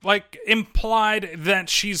like implied that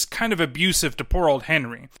she's kind of abusive to poor old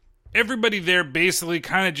Henry. Everybody there basically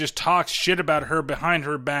kind of just talks shit about her behind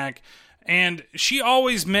her back, and she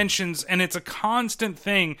always mentions, and it's a constant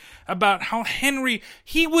thing, about how Henry,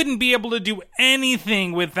 he wouldn't be able to do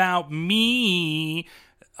anything without me.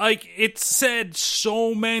 Like, it's said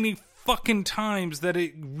so many fucking times that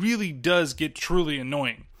it really does get truly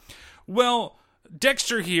annoying. Well,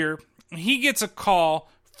 Dexter here, he gets a call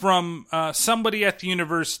from somebody at the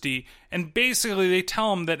university, and basically they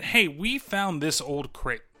tell him that, hey, we found this old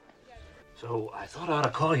crate. So I thought I ought to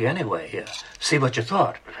call you anyway, see what you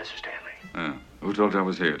thought, Professor Stanley. Who told you I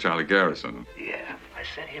was here? Charlie Garrison? Yeah, I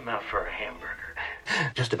sent him out for a hamburger.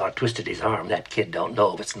 Just about twisted his arm. That kid don't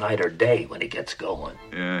know if it's night or day when he gets going.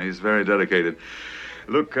 Yeah, he's very dedicated.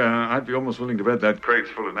 Look, I'd be almost willing to bet that crate's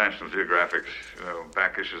full of National Geographics,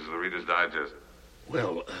 back issues of the Reader's Digest.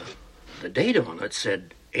 Well, the date on it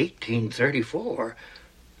said 1834.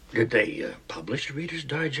 Did they publish the Reader's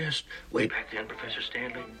Digest way back then, Professor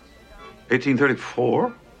Stanley?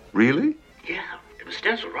 1834? Really? Yeah, it was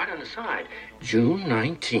stenciled right on the side. June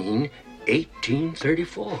 19,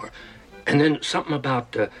 1834. And then something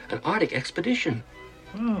about an Arctic expedition.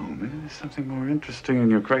 Oh, maybe there's something more interesting in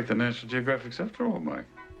your crate than National Geographic's after all, Mike.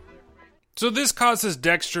 So this causes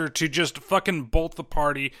Dexter to just fucking bolt the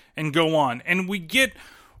party and go on. And we get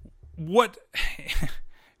what...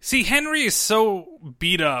 See, Henry is so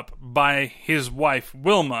beat up by his wife,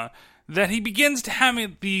 Wilma, that he begins to have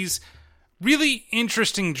these really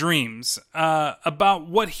interesting dreams about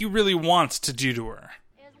what he really wants to do to her.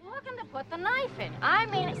 Is looking to put the knife in. I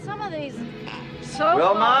mean, some of these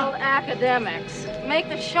so-called academics make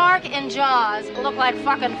the shark in Jaws look like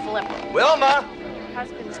fucking Flipper. Wilma! Your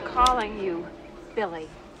husband's calling you, Billy.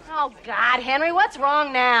 Oh, God, Henry, what's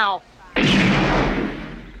wrong now?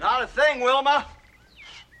 Not a thing, Wilma.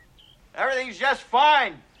 Everything's just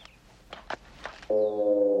fine.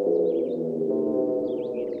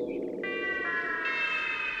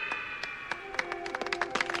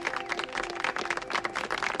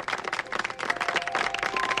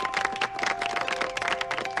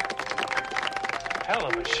 Hell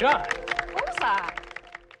of a shot. Bullseye.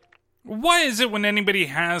 Why is it when anybody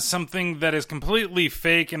has something that is completely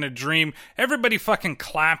fake in a dream, everybody fucking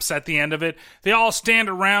claps at the end of it? They all stand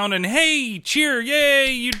around and, hey, cheer,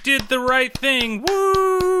 yay, you did the right thing,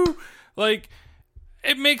 woo! Like,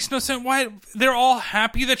 it makes no sense. Why? They're all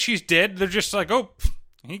happy that she's dead. They're just like, oh,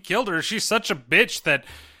 he killed her. She's such a bitch that,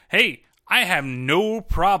 hey, I have no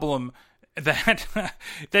problem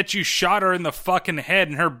that you shot her in the fucking head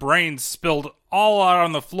and her brains spilled all out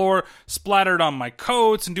on the floor, splattered on my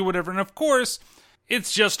coats and do whatever. And of course,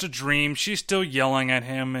 it's just a dream. She's still yelling at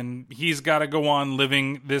him and he's got to go on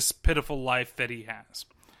living this pitiful life that he has.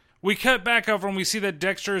 We cut back over and we see that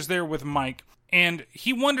Dexter is there with Mike. And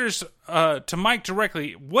he wonders to Mike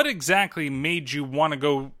directly, what exactly made you want to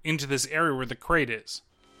go into this area where the crate is?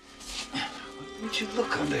 What'd you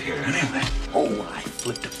look under here, anyway? Oh, I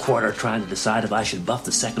flipped a quarter trying to decide if I should buff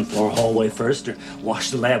the second floor hallway first or wash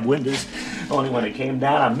the lab windows. Only when it came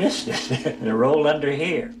down, I missed it. And it rolled under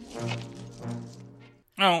here.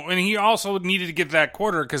 Oh, and he also needed to get that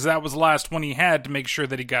quarter because that was the last one he had to make sure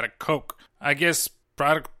that he got a Coke. I guess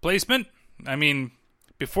product placement? I mean,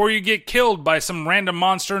 before you get killed by some random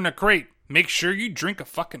monster in a crate, make sure you drink a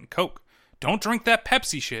fucking Coke. Don't drink that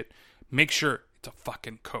Pepsi shit. Make sure it's a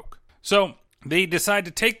fucking Coke. So they decide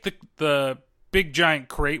to take the big giant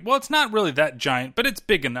crate. Well, it's not really that giant, but it's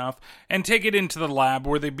big enough, and take it into the lab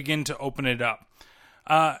where they begin to open it up.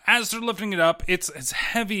 As they're lifting it up, it's as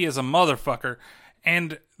heavy as a motherfucker,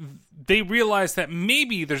 and they realize that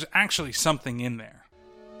maybe there's actually something in there.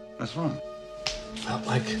 What's wrong? Felt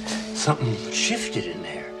like something shifted in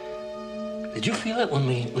there. Did you feel it when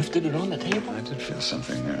we lifted it on the table? I did feel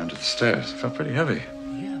something there under the stairs. It felt pretty heavy.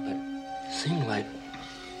 Yeah, but it seemed like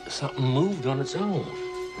something moved on its own.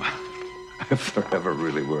 If there ever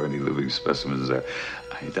really were any living specimens there,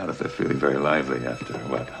 I doubt if they're feeling very lively after,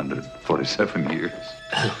 147 years?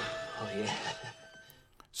 Oh, yeah.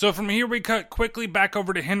 So from here we cut quickly back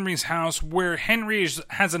over to Henry's house where Henry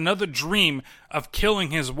has another dream of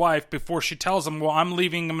killing his wife before she tells him, well, I'm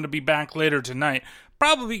leaving, I'm going to be back later tonight.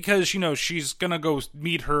 Probably because, she's going to go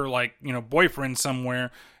meet her, boyfriend somewhere,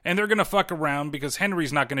 and they're going to fuck around because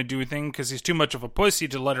Henry's not going to do anything because he's too much of a pussy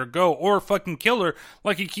to let her go or fucking kill her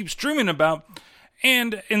like he keeps dreaming about.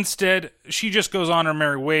 And instead, she just goes on her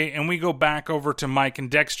merry way, and we go back over to Mike and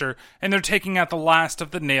Dexter, and they're taking out the last of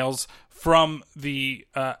the nails from the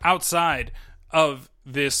outside of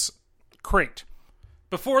this crate.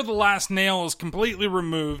 Before the last nail is completely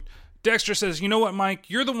removed, Dexter says, you know what, Mike?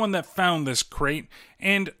 You're the one that found this crate,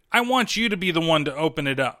 and I want you to be the one to open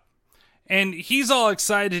it up. And he's all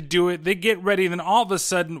excited to do it. They get ready, then all of a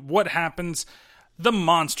sudden, what happens? The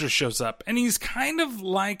monster shows up, and he's kind of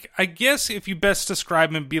like, I guess if you best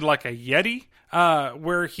describe him, be like a Yeti,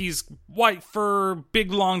 where he's white fur,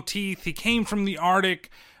 big long teeth. He came from the Arctic,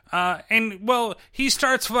 and, well, he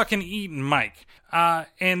starts fucking eating Mike.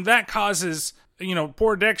 And that causes,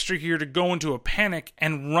 poor Dexter here to go into a panic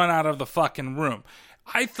and run out of the fucking room.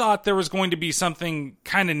 I thought there was going to be something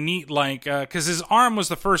kind of neat, like, because his arm was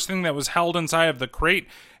the first thing that was held inside of the crate,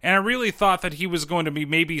 and I really thought that he was going to be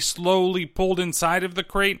maybe slowly pulled inside of the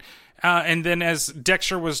crate, and then as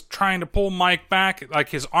Dexter was trying to pull Mike back, like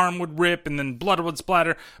his arm would rip and then blood would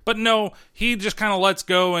splatter. But no, he just kind of lets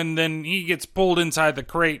go and then he gets pulled inside the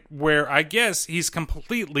crate, where I guess he's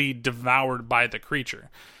completely devoured by the creature.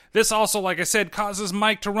 This also, like I said, causes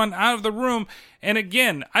Mike to run out of the room. And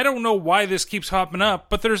again, I don't know why this keeps popping up,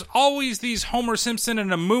 but there's always these Homer Simpson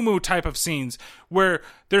and a Moo type of scenes where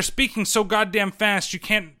they're speaking so goddamn fast you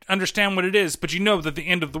can't understand what it is, but you know that the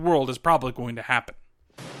end of the world is probably going to happen.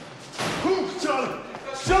 Charlie!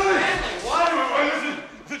 Charlie! Why?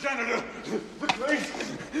 The janitor! The place!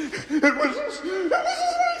 It was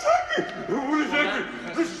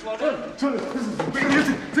Slow down. Charlie, listen, we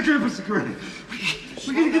gotta get to campus security.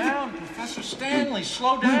 Slow down, Professor Stanley,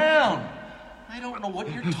 slow down. I don't know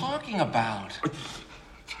what you're talking about.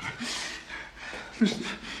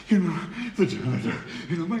 You know, the janitor.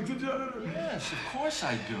 You know, Mike the janitor. Yes, of course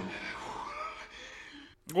I do.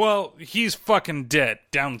 Well, he's fucking dead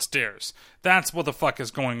downstairs. That's what the fuck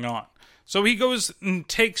is going on. So he goes and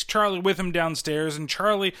takes Charlie with him downstairs, and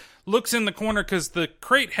Charlie looks in the corner because the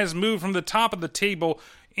crate has moved from the top of the table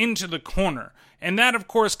into the corner. And that, of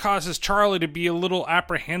course, causes Charlie to be a little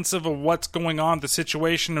apprehensive of what's going on, the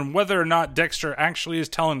situation, and whether or not Dexter actually is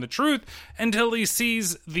telling the truth until he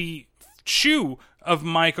sees the shoe of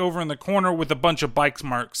Mike over in the corner with a bunch of bike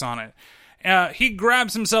marks on it. He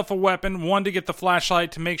grabs himself a weapon, one to get the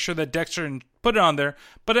flashlight to make sure that Dexter can put it on there,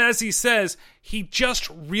 but as he says, he just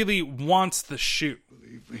really wants the shoe.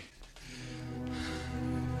 Believe me.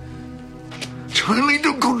 Charlie,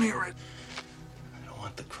 don't go near it. I don't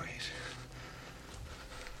want the crate.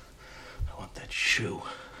 I want that shoe.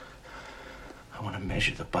 I want to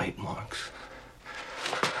measure the bite marks.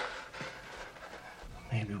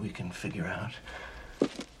 Maybe we can figure out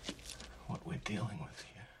what we're dealing with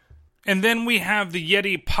here. And then we have the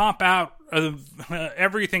Yeti pop out of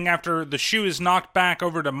everything after the shoe is knocked back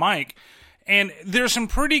over to Mike. And there's some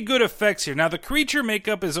pretty good effects here. Now, the creature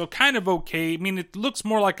makeup is kind of okay. I mean, it looks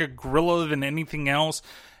more like a gorilla than anything else.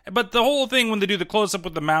 But the whole thing, when they do the close-up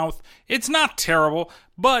with the mouth, it's not terrible.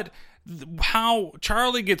 But how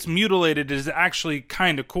Charlie gets mutilated is actually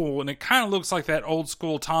kind of cool. And it kind of looks like that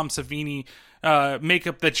old-school Tom Savini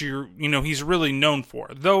makeup that he's really known for.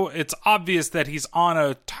 Though it's obvious that he's on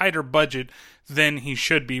a tighter budget than he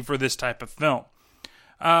should be for this type of film.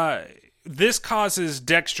 This causes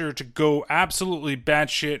Dexter to go absolutely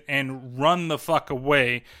batshit and run the fuck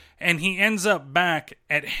away, and he ends up back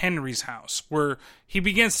at Henry's house, where he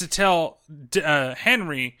begins to tell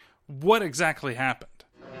Henry what exactly happened.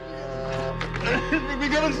 We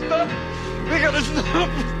gotta stop! We gotta stop!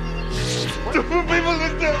 Two people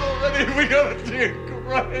are dead already! We gotta take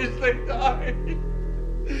Christ, they died!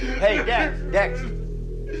 Hey, Dex!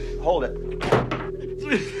 Hold it.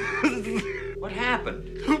 What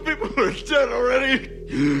happened? Two people are dead already!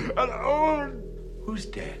 And Who's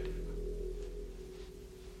dead?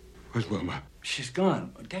 Where's Wilma? She's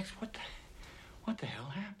gone. Dex, what the hell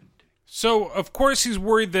happened? So, of course, he's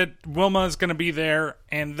worried that Wilma is going to be there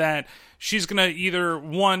and that she's going to either,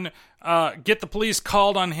 one, get the police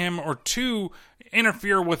called on him, or two,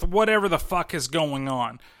 interfere with whatever the fuck is going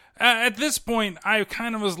on. At this point, I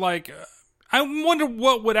kind of was like, I wonder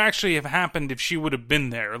what would actually have happened if she would have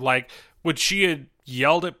been there. Like, would she have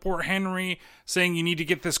yelled at poor Henry, saying, you need to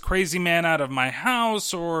get this crazy man out of my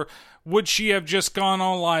house, or would she have just gone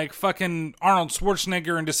all like fucking Arnold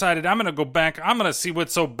Schwarzenegger and decided, I'm going to go back, I'm going to see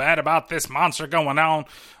what's so bad about this monster going on?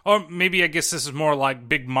 Or maybe I guess this is more like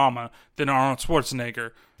Big Mama than Arnold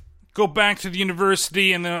Schwarzenegger. Go back to the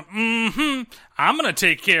university and then, I'm going to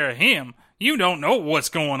take care of him. You don't know what's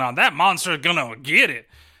going on. That monster's going to get it.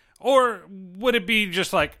 Or would it be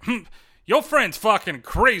just like, your friend's fucking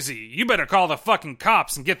crazy. You better call the fucking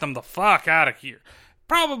cops and get them the fuck out of here.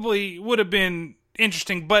 Probably would have been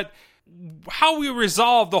interesting, but how we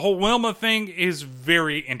resolve the whole Wilma thing is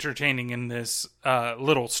very entertaining in this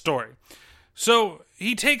little story. So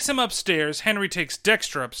he takes him upstairs. Henry takes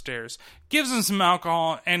Dexter upstairs, gives him some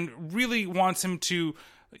alcohol, and really wants him to,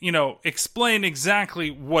 explain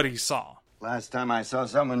exactly what he saw. Last time I saw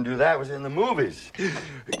someone do that was in the movies.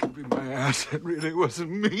 It could be my ass. It really wasn't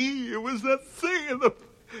me. It was that thing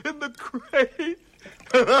in the crate.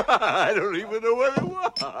 I don't even know what it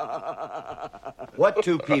was. What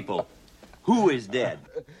two people? Who is dead?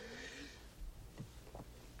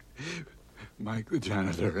 Mike the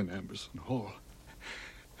janitor in Emerson Hall.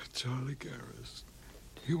 Charlie Garris.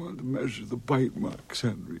 He wanted to measure the bite marks,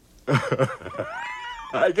 Henry.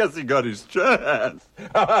 I guess he got his chance.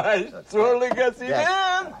 I totally guess he did.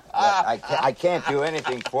 I can't do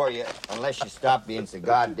anything for you unless you stop being so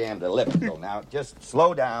goddamn elliptical. Now, just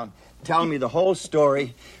slow down. Tell me the whole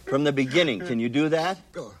story from the beginning. Can you do that?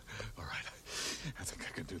 Oh, all right. I think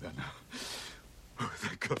I can do that now. Oh,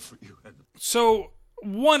 thank God for you. So,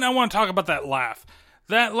 one, I want to talk about that laugh.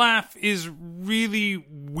 That laugh is really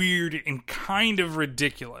weird and kind of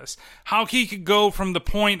ridiculous. How he could go from the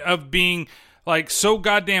point of being like so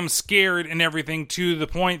goddamn scared and everything to the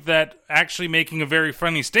point that actually making a very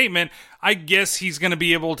funny statement. I guess he's going to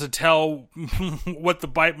be able to tell what the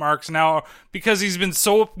bite marks now are because he's been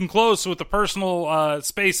so up and close with the personal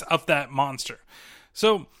space of that monster.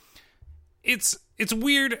 So it's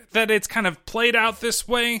weird that it's kind of played out this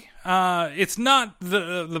way. It's not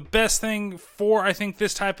the best thing for, I think,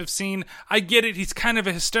 this type of scene. I get it. He's kind of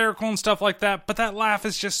hysterical and stuff like that, but that laugh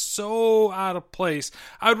is just so out of place.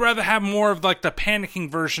 I would rather have more of like the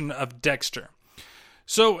panicking version of Dexter.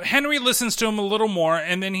 So Henry listens to him a little more,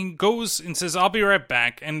 and then he goes and says, "I'll be right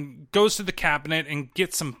back," and goes to the cabinet and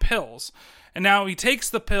gets some pills. And now he takes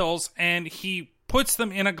the pills and he puts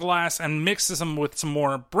them in a glass and mixes them with some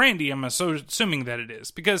more brandy. I'm assuming that it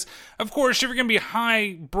is. Because, of course, if you're going to be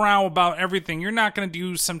highbrow about everything, you're not going to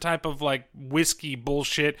do some type of, like, whiskey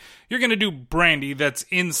bullshit. You're going to do brandy that's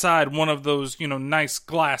inside one of those, nice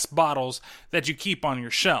glass bottles that you keep on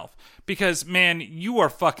your shelf. Because, man, you are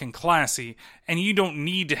fucking classy, and you don't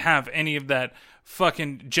need to have any of that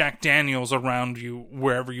fucking Jack Daniels around you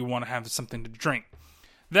wherever you want to have something to drink.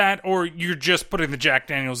 That, or you're just putting the Jack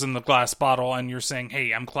Daniels in the glass bottle and you're saying,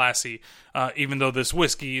 hey, I'm classy, even though this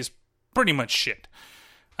whiskey is pretty much shit.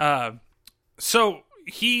 So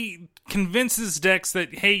he convinces Dex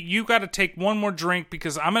that, hey, you got to take one more drink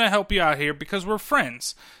because I'm going to help you out here because we're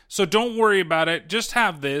friends. So don't worry about it. Just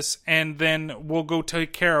have this and then we'll go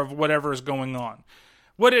take care of whatever is going on.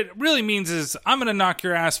 What it really means is I'm going to knock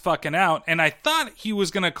your ass fucking out. And I thought he was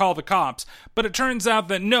going to call the cops, but it turns out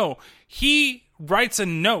that no, he writes a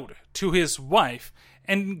note to his wife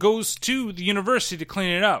and goes to the university to clean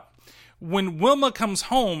it up. When Wilma comes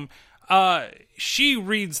home, she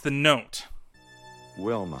reads the note.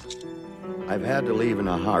 Wilma, I've had to leave in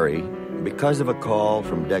a hurry because of a call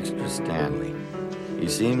from Dexter Stanley. He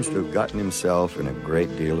seems to have gotten himself in a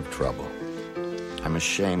great deal of trouble. I'm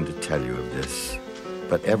ashamed to tell you of this,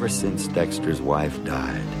 but ever since Dexter's wife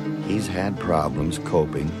died, he's had problems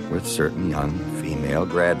coping with certain young female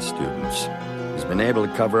grad students. He's been able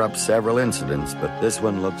to cover up several incidents, but this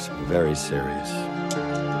one looks very serious.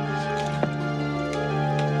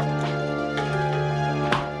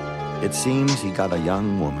 It seems he got a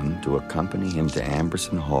young woman to accompany him to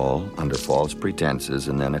Amberson Hall under false pretenses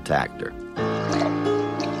and then attacked her.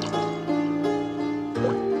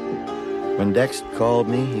 When Dex called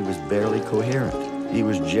me, he was barely coherent. He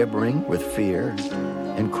was gibbering with fear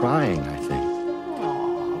and crying, I think.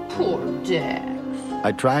 Oh, poor Dex.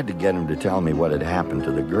 I tried to get him to tell me what had happened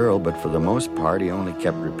to the girl, but for the most part, he only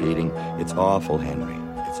kept repeating, "It's awful, Henry.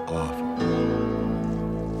 It's awful."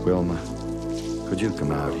 Wilma, could you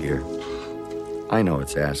come out here? I know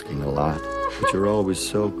it's asking a lot, but you're always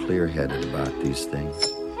so clear-headed about these things,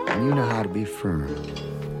 and you know how to be firm.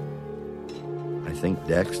 I think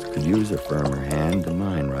Dex could use a firmer hand than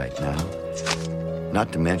mine right now.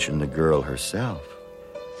 Not to mention the girl herself.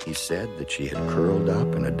 He said that she had curled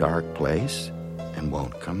up in a dark place and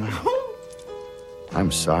won't come out.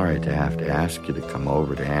 I'm sorry to have to ask you to come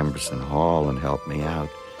over to Amberson Hall and help me out.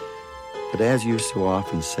 But as you so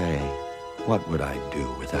often say, what would I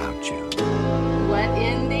do without you? What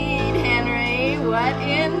indeed, Henry? What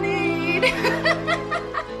indeed?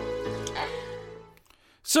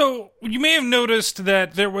 So, you may have noticed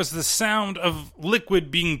that there was the sound of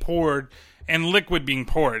liquid being poured and liquid being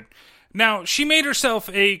poured. Now, she made herself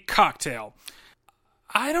a cocktail.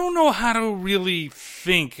 I don't know how to really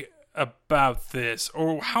think about this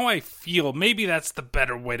or how I feel. Maybe that's the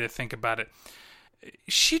better way to think about it.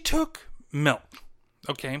 She took milk.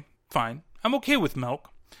 Okay, fine. I'm okay with milk.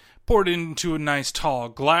 Poured it into a nice tall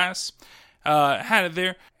glass. Had it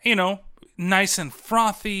there, nice and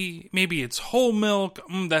frothy. Maybe it's whole milk.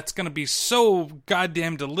 That's going to be so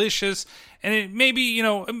goddamn delicious. And it maybe,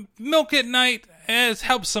 milk at night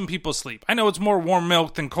helps some people sleep. I know it's more warm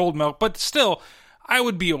milk than cold milk, but still, I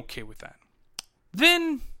would be okay with that.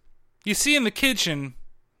 Then, you see in the kitchen,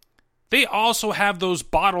 they also have those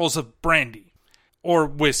bottles of brandy, or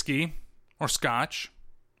whiskey, or scotch,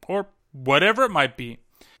 or whatever it might be.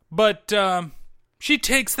 But she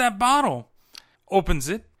takes that bottle, opens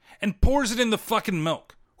it, and pours it in the fucking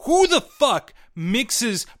milk. Who the fuck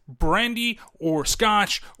mixes brandy or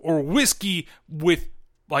scotch or whiskey with,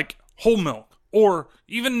 whole milk? or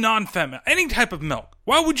even non-fat milk, any type of milk.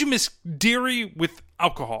 Why would you mix dairy with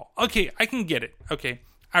alcohol? Okay, I can get it. Okay,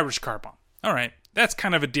 Irish car bomb. All right, that's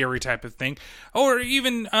kind of a dairy type of thing. Or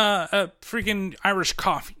even a freaking Irish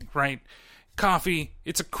coffee, right? Coffee,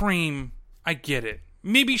 it's a cream. I get it.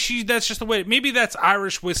 Maybe that's just the way. Maybe that's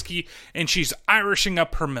Irish whiskey and she's Irishing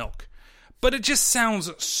up her milk. But it just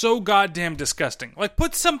sounds so goddamn disgusting. Like,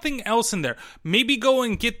 put something else in there. Maybe go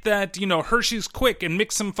and get that, Hershey's Quick and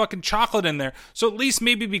mix some fucking chocolate in there. So at least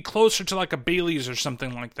maybe be closer to like a Bailey's or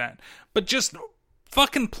something like that. But just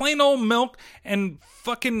fucking plain old milk and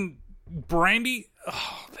fucking brandy.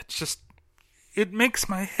 Oh, that's just... It makes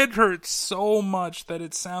my head hurt so much that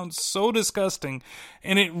it sounds so disgusting.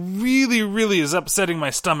 And it really, really is upsetting my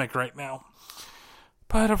stomach right now.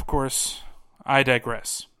 But of course, I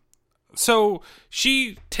digress. So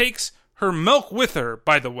she takes her milk with her,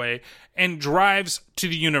 by the way, and drives to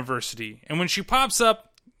the university. And when she pops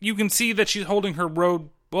up, you can see that she's holding her road...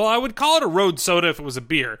 Well, I would call it a road soda if it was a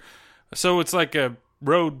beer. So it's like a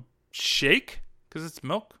road shake? Because it's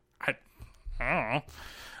milk? I don't know.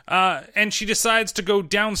 And she decides to go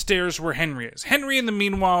downstairs where Henry is. Henry, in the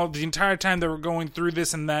meanwhile, the entire time they were going through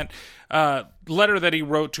this and that letter that he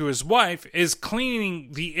wrote to his wife, is cleaning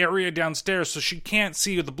the area downstairs so she can't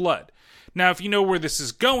see the blood. Now, if you know where this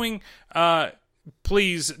is going,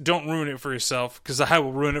 please don't ruin it for yourself, because I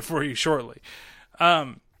will ruin it for you shortly.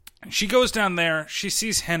 She goes down there, she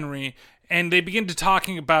sees Henry, and they begin to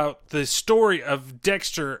talking about the story of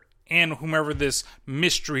Dexter and whomever this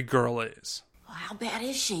mystery girl is. Well, how bad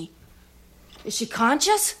is she? Is she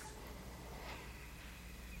conscious?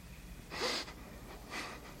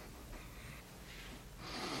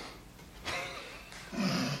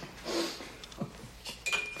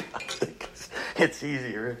 It's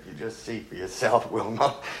easier if you just see for yourself,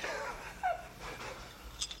 Wilma.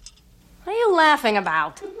 What are you laughing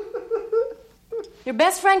about? Your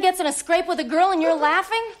best friend gets in a scrape with a girl and you're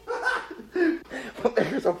laughing? Well,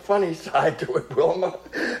 there's a funny side to it, Wilma.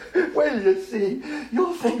 Wait till you see.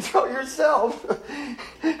 You'll think so yourself.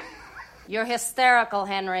 You're hysterical,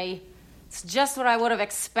 Henry. It's just what I would have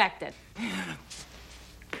expected.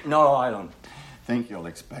 No, I don't think you'll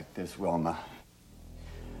expect this, Wilma.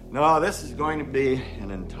 No, this is going to be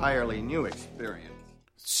an entirely new experience.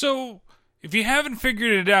 So, if you haven't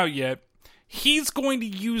figured it out yet, he's going to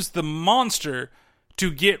use the monster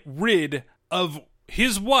to get rid of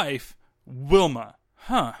his wife, Wilma.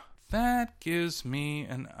 Huh. That gives me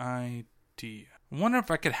an idea. I wonder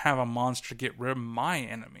if I could have a monster get rid of my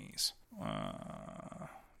enemies.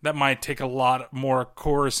 That might take a lot more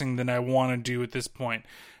coercing than I want to do at this point.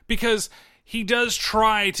 Because he does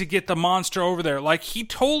try to get the monster over there. Like, he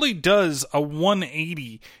totally does a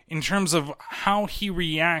 180 in terms of how he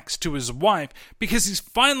reacts to his wife, because he's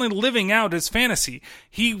finally living out his fantasy.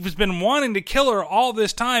 He's been wanting to kill her all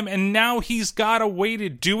this time, and now he's got a way to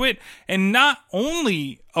do it. And not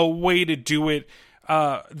only a way to do it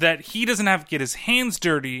that he doesn't have to get his hands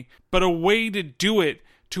dirty, but a way to do it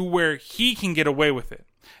to where he can get away with it.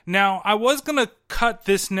 Now, I was going to cut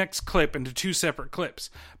this next clip into 2 separate clips,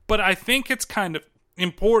 but I think it's kind of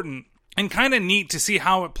important and kind of neat to see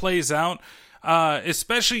how it plays out,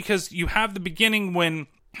 especially because you have the beginning when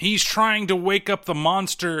he's trying to wake up the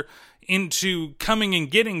monster into coming and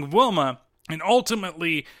getting Wilma, and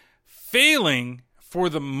ultimately failing for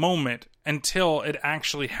the moment until it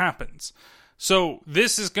actually happens. So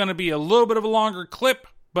this is going to be a little bit of a longer clip,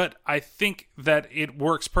 but I think that it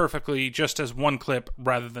works perfectly just as 1 clip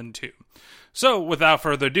rather than 2. So, without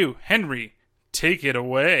further ado, Henry, take it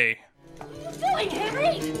away. What are you doing,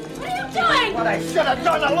 Henry? What are you doing? What I should have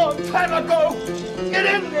done a long time ago! Get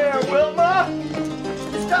in there, Wilma!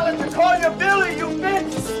 Just tell it to call you Billy, you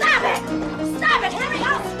bitch! Stop it! Stop it, Henry!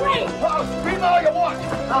 I'll scream! Oh, scream all you want!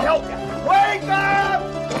 I'll help you! Wake up!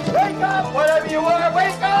 Wake up! Whatever you are,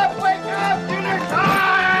 wake up! Wake up! Dinner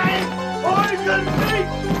time! Poison meat!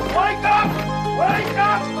 Wake up! Wake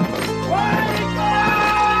up! Wake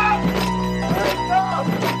up! Wake up!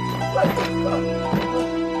 Wake up!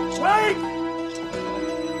 Wake!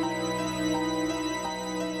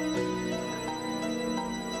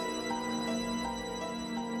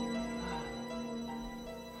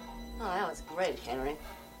 Oh, that was great, Henry.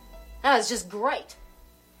 That was just great.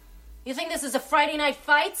 You think this is a Friday Night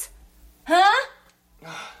Fights? Huh?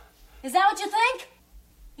 Is that what you think?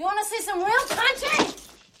 You want to see some real punching?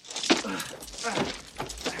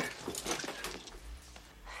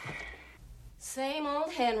 Same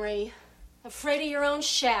old Henry. Afraid of your own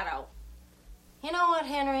shadow. You know what,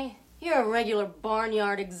 Henry? You're a regular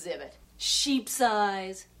barnyard exhibit. Sheep's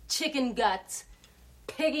eyes, chicken guts,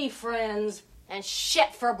 piggy friends, and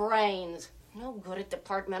shit for brains. No good at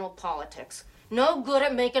departmental politics. No good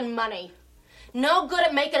at making money. No good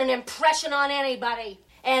at making an impression on anybody.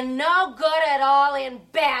 And no good at all in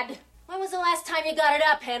bed. When was the last time you got it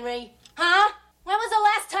up, Henry? Huh? When was the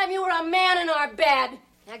last time you were a man in our bed?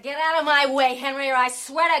 Now get out of my way, Henry, or I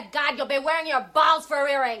swear to God you'll be wearing your balls for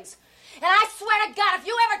earrings. And I swear to God, if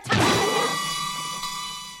you ever touch...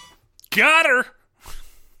 Got her!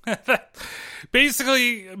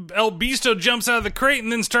 Basically, El Bisto jumps out of the crate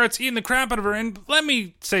and then starts eating the crap out of her. And let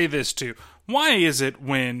me say this, too. Why is it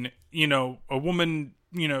when, a woman,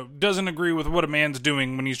 doesn't agree with what a man's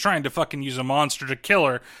doing when he's trying to fucking use a monster to kill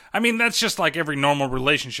her? I mean, that's just like every normal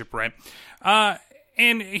relationship, right?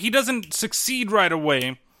 And he doesn't succeed right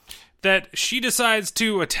away, that she decides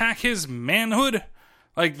to attack his manhood.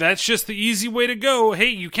 Like, that's just the easy way to go. Hey,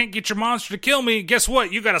 you can't get your monster to kill me. Guess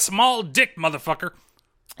what? You got a small dick, motherfucker.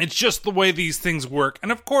 It's just the way these things work.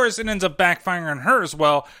 And of course, it ends up backfiring on her as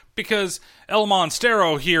well, because El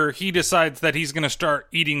Monstero here, he decides that he's going to start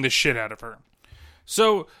eating the shit out of her.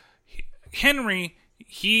 So, Henry,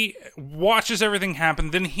 he watches everything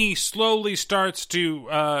happen, then he slowly starts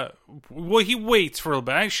to, he waits for a little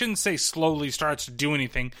bit. I shouldn't say slowly starts to do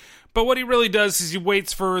anything, but what he really does is he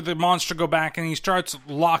waits for the monster to go back and he starts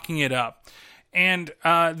locking it up. And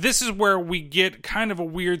this is where we get kind of a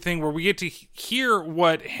weird thing where we get to hear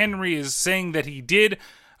what Henry is saying that he did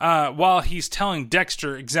while he's telling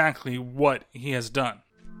Dexter exactly what he has done.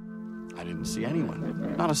 I didn't see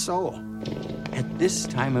anyone, not a soul. At this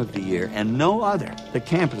time of the year, and no other, the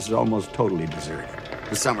campus is almost totally deserted.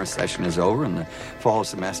 The summer session is over, and the fall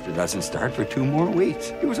semester doesn't start for 2 more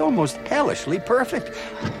weeks. It was almost hellishly perfect.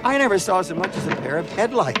 I never saw so much as a pair of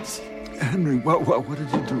headlights. Henry, what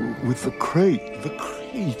did you do with the crate? The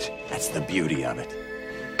crate. That's the beauty of it.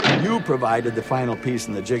 You provided the final piece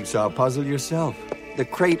in the jigsaw puzzle yourself. The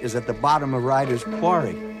crate is at the bottom of Ryder's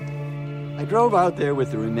quarry. I drove out there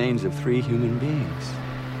with the remains of 3 human beings.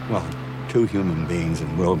 Well, 2 human beings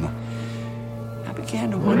and Wilma. I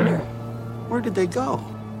began to wonder, where did they go?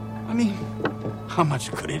 I mean, how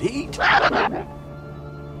much could it eat?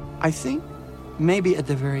 I think maybe at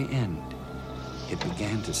the very end, it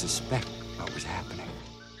began to suspect what was happening.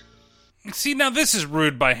 See, now this is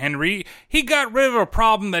rude by Henry. He got rid of a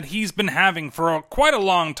problem that he's been having for quite a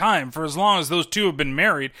long time, for as long as those two have been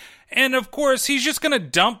married. And of course, he's just gonna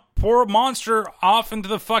dump poor monster off into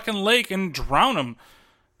the fucking lake and drown him.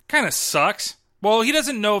 Kind of sucks. Well, he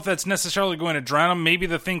doesn't know if that's necessarily going to drown him. Maybe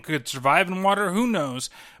the thing could survive in water. Who knows?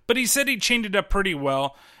 But he said he chained it up pretty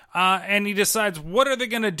well. And he decides, what are they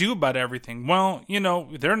going to do about everything? Well,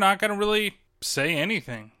 they're not going to really say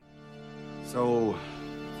anything. So,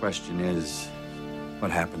 question is,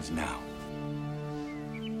 what happens now?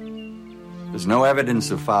 There's no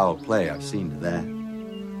evidence of foul play. I've seen to that.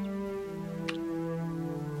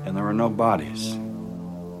 And there are no bodies.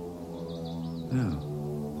 Yeah.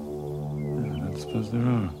 I suppose there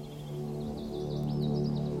are.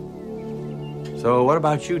 So what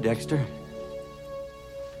about you, Dexter?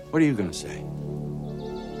 What are you going to say?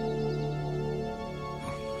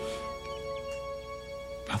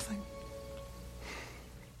 Nothing.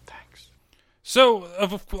 So,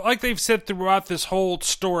 like they've said throughout this whole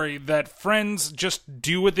story, that friends just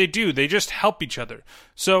do what they do. They just help each other.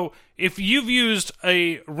 So, if you've used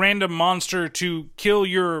a random monster to kill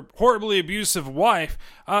your horribly abusive wife,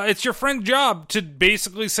 it's your friend's job to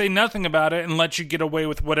basically say nothing about it and let you get away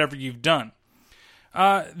with whatever you've done.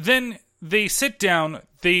 Then they sit down,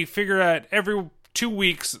 they figure out every 2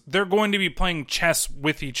 weeks they're going to be playing chess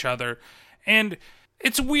with each other. And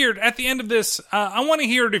it's weird. At the end of this, I want to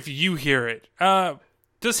hear it if you hear it.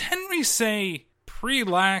 Does Henry say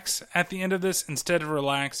relax at the end of this instead of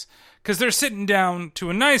relax? Because they're sitting down to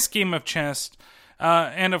a nice game of chess.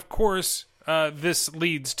 And of course, this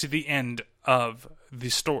leads to the end of the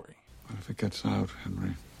story. What if it gets out,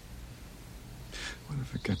 Henry? What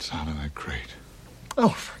if it gets out of that crate? Oh,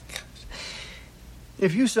 for God.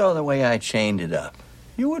 If you saw the way I chained it up,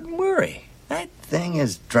 you wouldn't worry. That thing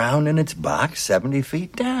is drowned in its box 70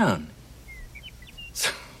 feet down.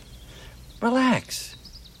 So, relax.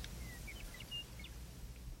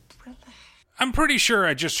 I'm pretty sure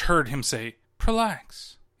I just heard him say,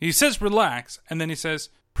 relax. He says relax, and then he says,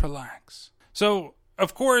 relax. So,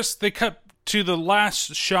 of course, they cut to the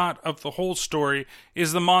last shot of the whole story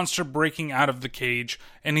is the monster breaking out of the cage,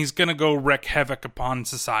 and he's gonna go wreak havoc upon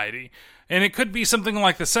society. And it could be something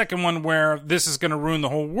like the second one where this is gonna ruin the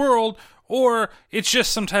whole world, or it's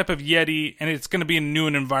just some type of Yeti, and it's gonna be in a new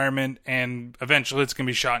environment, and eventually it's gonna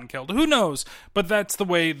be shot and killed. Who knows? But that's the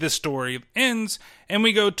way this story ends, and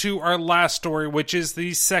we go to our last story, which is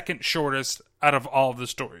the second shortest out of all of the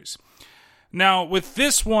stories. Now, with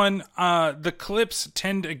this one, the clips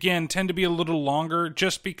tend to be a little longer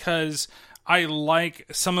just because I like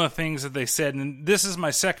some of the things that they said. And this is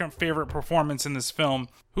my second favorite performance in this film,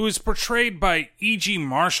 who is portrayed by E.G.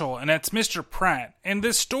 Marshall, and that's Mr. Pratt. And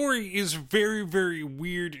this story is very, very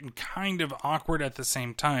weird and kind of awkward at the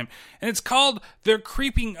same time. And it's called They're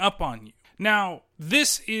Creeping Up on You. Now,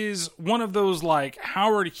 this is one of those like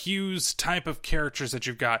Howard Hughes type of characters that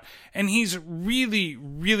you've got, and he's really,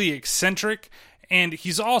 really eccentric, and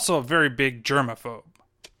he's also a very big germaphobe.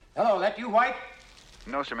 Hello, that you, White?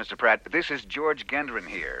 No, sir, Mr. Pratt. This is George Gendron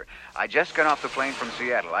here. I just got off the plane from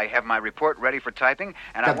Seattle. I have my report ready for typing,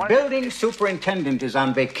 and The building superintendent is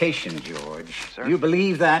on vacation, George. Sir? Do you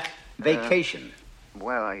believe that? Vacation.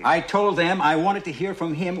 Well, I told them I wanted to hear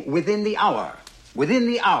from him within the hour. Within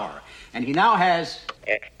the hour. And he now has...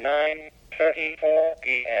 It's 9:34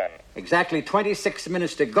 p.m. exactly 26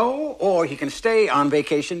 minutes to go, or he can stay on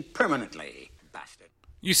vacation permanently.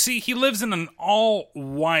 You see, he lives in an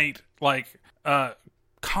all-white,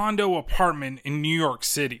 condo apartment in New York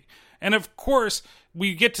City. And of course,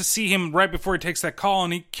 we get to see him right before he takes that call,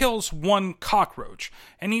 and he kills one cockroach.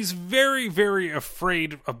 And he's very, very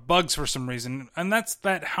afraid of bugs for some reason. And that's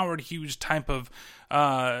that Howard Hughes type of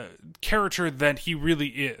character that he really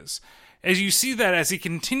is. As you see that as he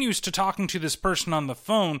continues to talking to this person on the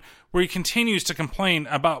phone, where he continues to complain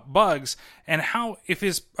about bugs, and how if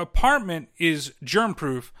his apartment is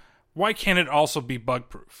germ-proof, why can't it also be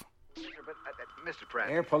bug-proof? Mr.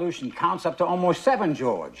 Pratt. Air pollution counts up to almost 7,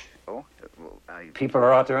 George. Oh? People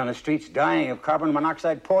are out there on the streets dying of carbon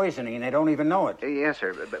monoxide poisoning, and they don't even know it. Yes,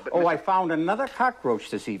 sir, but Oh, I found another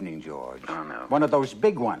cockroach this evening, George. Oh, no. One of those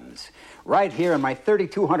big ones. Right here in my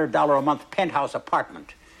 $3,200 a month penthouse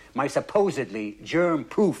apartment. My supposedly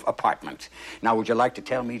germ-proof apartment. Now, would you like to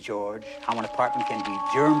tell me, George, how an apartment can be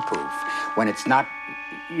germ-proof when it's not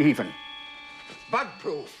even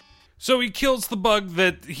bug-proof? So he kills the bug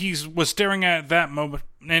that he was staring at that moment,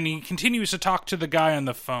 and he continues to talk to the guy on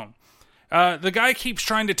the phone. The guy keeps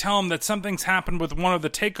trying to tell him that something's happened with one of the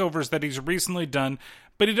takeovers that he's recently done,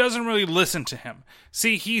 but he doesn't really listen to him.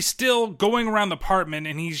 See, he's still going around the apartment,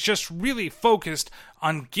 and he's just really focused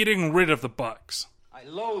on getting rid of the bugs. I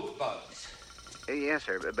loathe bugs. Yes,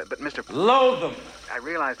 sir, but Mr. Loathe them. I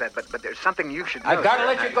realize that, but there's something you should know. I've got to sir.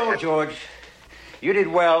 let you go, George. You did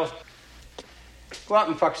well. Go out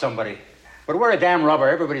and fuck somebody. But wear a damn rubber.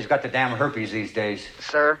 Everybody's got the damn herpes these days.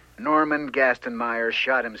 Sir, Norman Gastenmeyer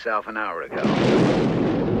shot himself an hour ago.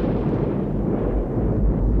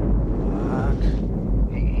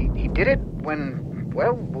 What? He did it when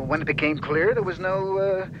it became clear there was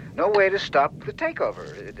no way to stop the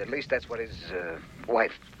takeover. At least that's what his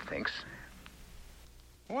wife thinks.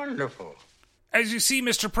 Wonderful. As you see,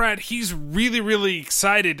 Mr. Pratt, he's really, really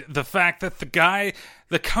excited the fact that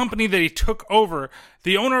the company that he took over,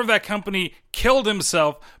 the owner of that company killed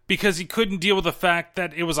himself because he couldn't deal with the fact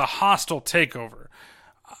that it was a hostile takeover.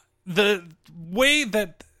 The way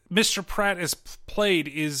that Mr. Pratt is played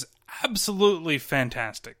is absolutely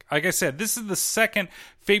fantastic. Like I said, this is the second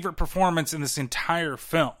favorite performance in this entire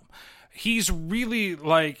film. He's really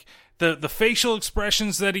the facial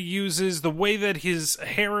expressions that he uses, the way that his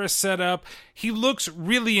hair is set up, he looks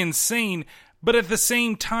really insane, but at the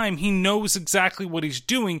same time, he knows exactly what he's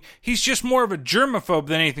doing. He's just more of a germaphobe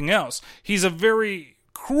than anything else. He's a very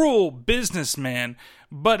cruel businessman,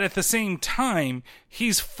 but at the same time,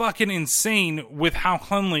 he's fucking insane with how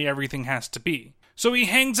cleanly everything has to be. So he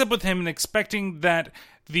hangs up with him and expecting that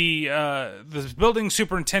the building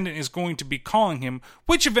superintendent is going to be calling him,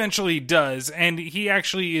 which eventually he does, and he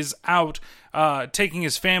actually is out taking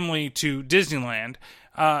his family to Disneyland,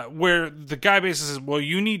 where the guy basically says, well,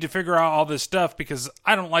 you need to figure out all this stuff because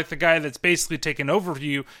I don't like the guy that's basically taken over for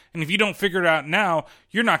you, and if you don't figure it out now,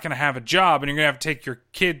 you're not going to have a job, and you're going to have to take your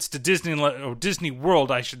kids to Disneyland, or Disney World,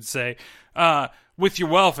 I should say, with your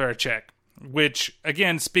welfare check, which,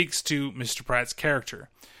 again, speaks to Mr. Pratt's character.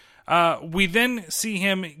 We then see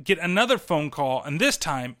him get another phone call, and this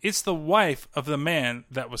time it's the wife of the man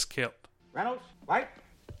that was killed. Reynolds, White,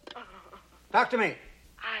 talk to me.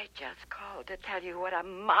 I just called to tell you what a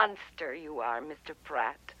monster you are, Mr.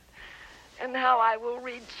 Pratt, and how I will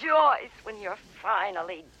rejoice when you're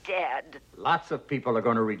finally dead. Lots of people are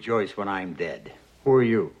going to rejoice when I'm dead. Who are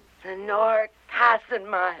you? Lenore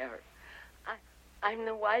Kassenmeyer. I'm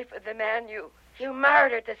the wife of the man you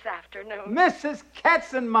murdered this afternoon. Mrs.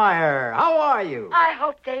 Katzenmeyer, how are you? I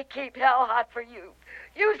hope they keep hell hot for you.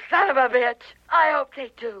 You son of a bitch. I hope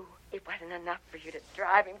they do. It wasn't enough for you to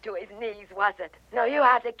drive him to his knees, was it? No, you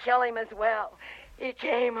had to kill him as well. He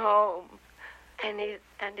came home, and his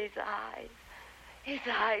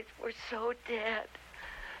eyes were so dead.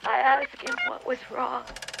 I asked him what was wrong.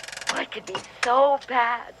 What could be so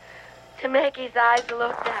bad to make his eyes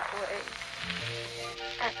look that way?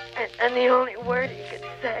 And the only word he could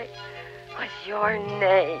say was your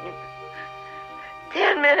name.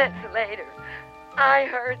 10 minutes later, I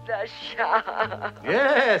heard the shot.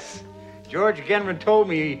 Yes. George Genron told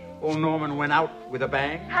me old Norman went out with a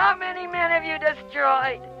bang. How many men have you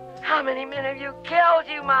destroyed? How many men have you killed,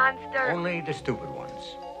 you monster? Only the stupid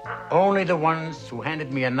ones. Only the ones who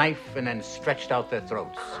handed me a knife and then stretched out their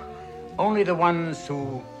throats. Only the ones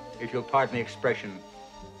who, if you'll pardon the expression,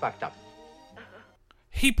 fucked up.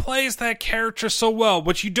 He plays that character so well.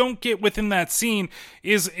 What you don't get within that scene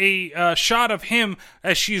is a shot of him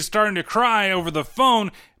as she's starting to cry over the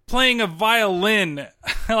phone, playing a violin,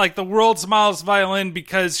 like the world's smallest violin,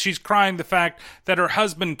 because she's crying the fact that her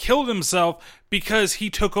husband killed himself because he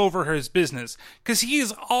took over his business. Because he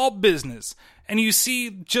is all business. And you see,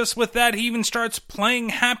 just with that, he even starts playing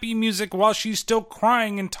happy music while she's still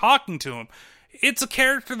crying and talking to him. It's a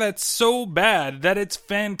character that's so bad that it's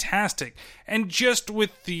fantastic. And just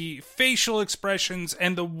with the facial expressions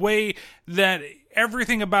and the way that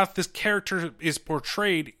everything about this character is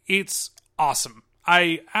portrayed, it's awesome.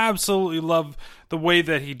 I absolutely love the way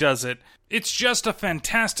that he does it. It's just a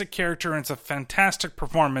fantastic character, and it's a fantastic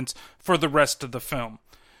performance for the rest of the film.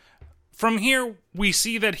 From here, we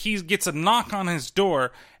see that he gets a knock on his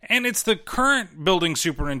door, and it's the current building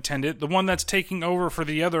superintendent, the one that's taking over for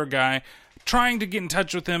the other guy, trying to get in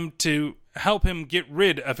touch with him to help him get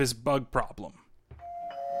rid of his bug problem.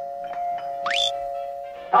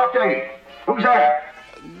 Talk to me. Who's there?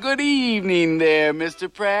 Good evening there,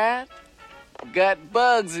 Mr. Pratt. Got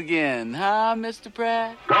bugs again, huh, Mr.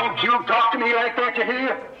 Pratt? Don't you talk to me like that, you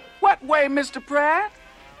hear? What way, Mr. Pratt?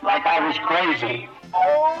 Like I was crazy.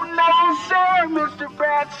 Oh, no, sir, Mr.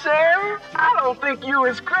 Pratt, sir. I don't think you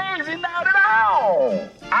was crazy, not at all.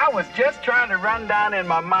 I was just trying to run down in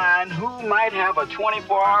my mind who might have a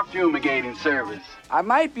 24-hour fumigating service. I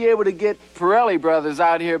might be able to get Pirelli Brothers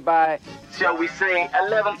out here by, shall we say,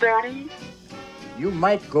 11:30? You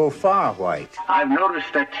might go far, White. I've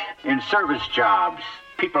noticed that in service jobs,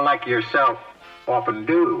 people like yourself often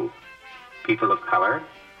do. People of color.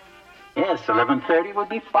 Yes, 11:30 would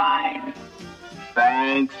be fine.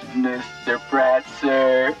 Thanks, Mr. Pratt,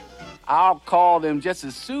 sir. I'll call them just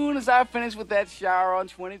as soon as I finish with that shower on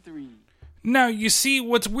 23. Now, you see,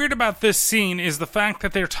 what's weird about this scene is the fact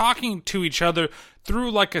that they're talking to each other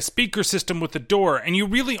through like a speaker system with the door, and you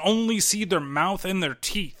really only see their mouth and their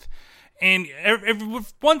teeth. And every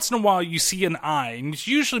once in a while, you see an eye, and it's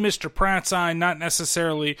usually Mr. Pratt's eye, not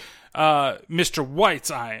necessarily Mr.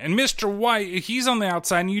 White's eye. And Mr. White, he's on the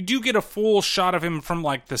outside, and you do get a full shot of him from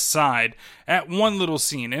like the side at one little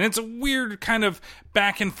scene. And it's a weird kind of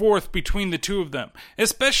back and forth between the two of them,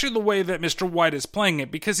 especially the way that Mr. White is playing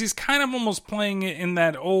it, because he's kind of almost playing it in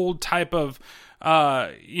that old type of,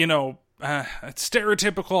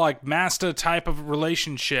 stereotypical like Masta type of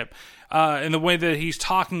relationship. In the way that he's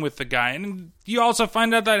talking with the guy. And you also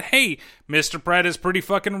find out that, hey, Mr. Pratt is pretty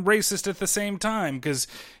fucking racist at the same time. Because,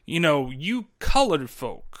 you colored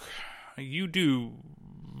folk, you do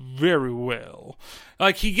very well.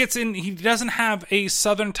 Like, he gets in, he doesn't have a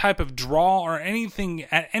southern type of drawl or anything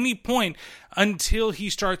at any point until he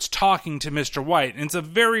starts talking to Mr. White. And it's a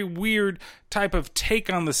very weird type of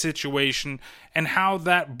take on the situation and how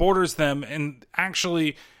that borders them. And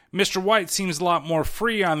actually, Mr. White seems a lot more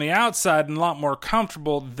free on the outside and a lot more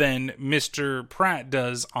comfortable than Mr. Pratt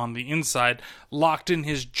does on the inside, locked in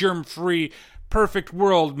his germ-free, perfect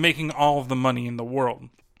world, making all of the money in the world.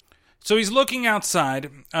 So he's looking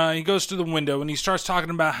outside, he goes to the window, and he starts talking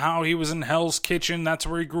about how he was in Hell's Kitchen, that's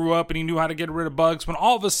where he grew up, and he knew how to get rid of bugs, when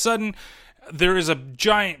all of a sudden, there is a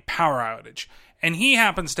giant power outage. And he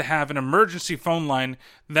happens to have an emergency phone line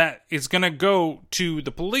that is going to go to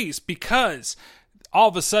the police because all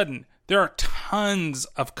of a sudden, there are tons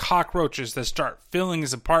of cockroaches that start filling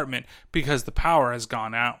his apartment because the power has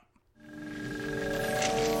gone out.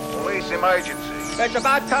 Police emergency. It's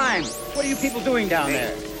about time. What are you people doing down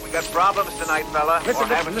there? We got problems tonight, fella. Listen.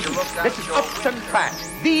 This is Upson Pratt.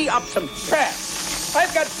 The Upson Pratt.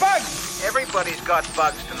 I've got bugs. Everybody's got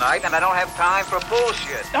bugs tonight, and I don't have time for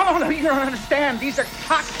bullshit. No, you don't understand. These are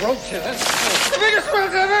cockroaches. The biggest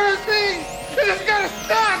ones I've ever seen. This has got to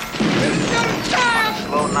stop. This has got to stop. On a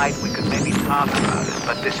slow night, we could maybe talk about it,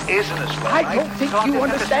 but this isn't a slow night. I don't think you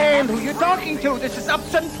understand who you're talking to. This is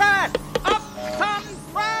Upson Pratt. Upson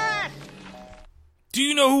Pratt. Do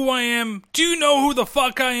you know who I am? Do you know who the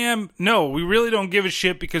fuck I am? No, we really don't give a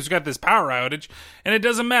shit because we got this power outage, and it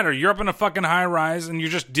doesn't matter. You're up in a fucking high rise, and you're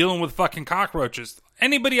just dealing with fucking cockroaches.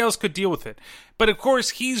 Anybody else could deal with it. But of course,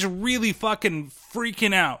 he's really fucking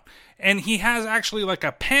freaking out. And he has actually like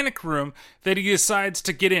a panic room that he decides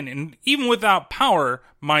to get in. And even without power,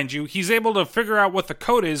 mind you, he's able to figure out what the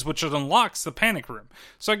code is, which unlocks the panic room.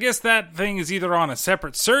 So I guess that thing is either on a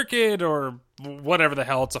separate circuit or whatever the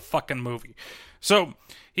hell. It's a fucking movie. So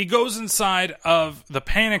he goes inside of the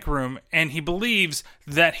panic room and he believes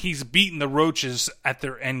that he's beaten the roaches at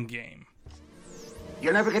their end game.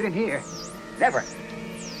 You'll never get in here. Never.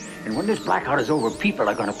 And when this blackout is over, people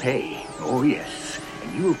are going to pay. Oh, yes.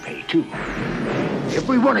 And you'll pay, too.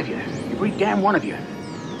 Every one of you. Every damn one of you.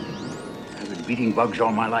 I've been beating bugs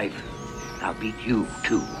all my life. I'll beat you,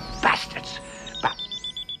 too. Bastards.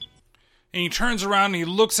 And he turns around and he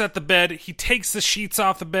looks at the bed. He takes the sheets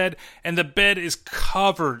off the bed, and the bed is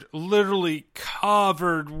covered, literally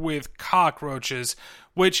covered with cockroaches,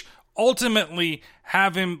 which ultimately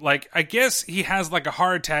have him, like, I guess he has like a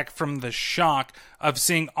heart attack from the shock of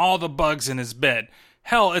seeing all the bugs in his bed.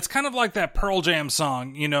 Hell, it's kind of like that Pearl Jam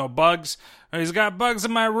song, you know, bugs. He's got bugs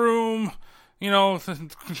in my room, you know,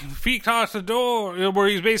 feet across the door, where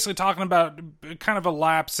he's basically talking about kind of a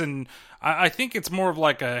lapse, and I think it's more of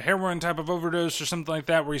like a heroin type of overdose or something like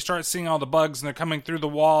that, where he starts seeing all the bugs and they're coming through the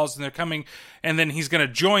walls and they're coming, and then he's going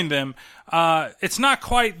to join them. It's not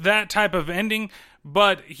quite that type of ending,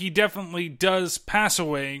 but he definitely does pass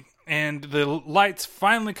away, and the lights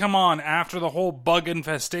finally come on after the whole bug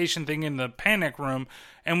infestation thing in the panic room,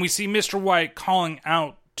 and we see Mr. White calling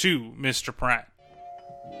out to Mr. Pratt.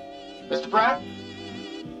 Mr. Pratt?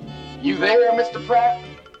 You there, Mr. Pratt?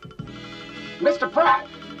 Mr. Pratt,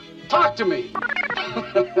 talk to me.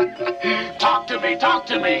 Talk to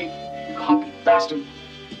me, you hoppy bastard.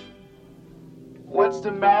 What's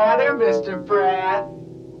the matter, Mr. Pratt?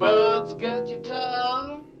 Bugs got your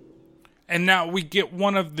tongue? And now we get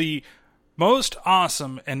one of the most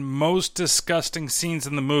awesome and most disgusting scenes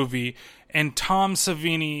in the movie, and Tom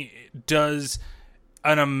Savini does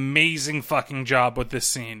an amazing fucking job with this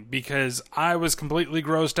scene, because I was completely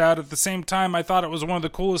grossed out. At the same time, I thought it was one of the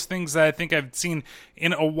coolest things that I think I've seen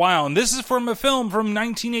in a while. And this is from a film from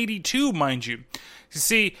 1982, mind you. You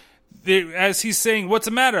see, as he's saying, what's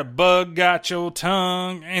the matter? Bug got your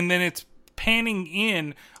tongue. And then it's panning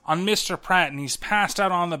in on Mr. Pratt, and he's passed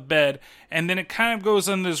out on the bed. And then it kind of goes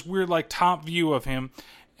on this weird, like, top view of him.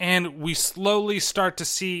 And we slowly start to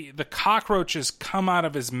see the cockroaches come out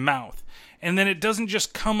of his mouth. And then it doesn't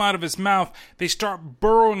just come out of his mouth, they start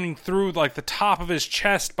burrowing through like the top of his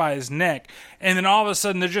chest by his neck. And then all of a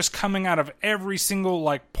sudden they're just coming out of every single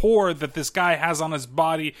like pore that this guy has on his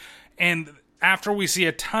body. And after we see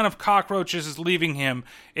a ton of cockroaches leaving him,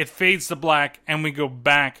 it fades to black and we go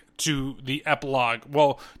back to the epilogue.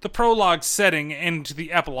 Well, the prologue setting into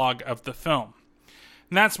the epilogue of the film.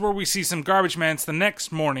 And that's where we see some garbage mans the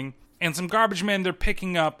next morning, and some garbage men, they're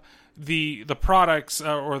picking up the products,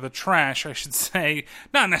 or the trash, I should say.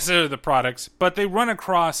 Not necessarily the products, but they run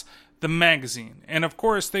across the magazine. And of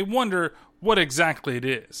course, they wonder what exactly it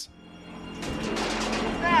is. What's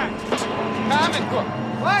that? Comic book.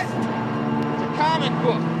 What? It's a comic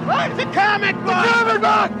book. What? It's a comic book! A comic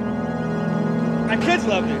book! My kids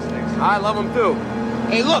love these things. I love them too.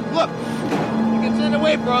 Hey, look. You can send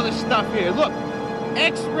away for all this stuff here. Look.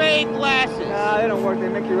 X-ray glasses. Nah, they don't work. They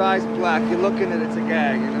make your eyes black. You're looking at it's a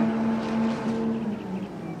gag, you know?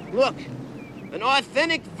 Look, an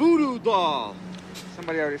authentic voodoo doll.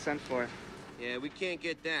 Somebody already sent for it. Yeah, we can't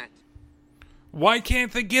get that. Why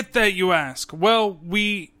can't they get that, you ask? Well,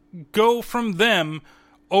 we go from them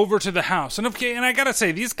over to the house. And I gotta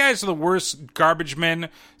say, these guys are the worst garbage men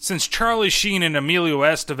since Charlie Sheen and Emilio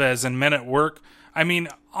Estevez in Men at Work. I mean,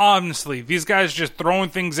 honestly, these guys just throwing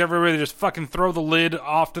things everywhere. They just fucking throw the lid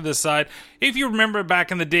off to the side. If you remember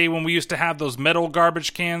back in the day when we used to have those metal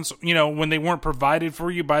garbage cans, you know, when they weren't provided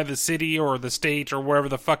for you by the city or the state or wherever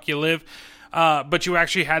the fuck you live, but you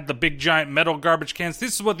actually had the big giant metal garbage cans.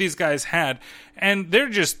 This is what these guys had. And they're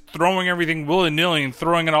just throwing everything willy-nilly and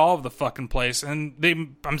throwing it all over the fucking place.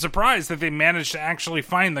 And I'm surprised that they managed to actually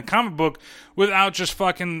find the comic book without just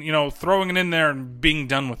fucking, you know, throwing it in there and being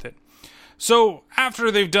done with it. So after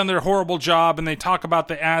they've done their horrible job and they talk about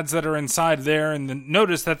the ads that are inside there and then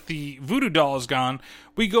notice that the voodoo doll is gone,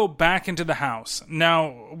 we go back into the house.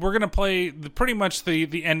 Now, we're going to play pretty much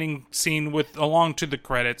the ending scene with along to the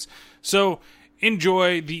credits. So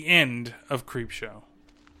enjoy the end of Creepshow.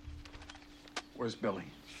 Where's Billy?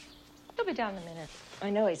 He'll be down in a minute. I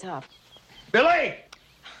know he's up. Billy!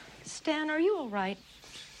 Stan, are you all right?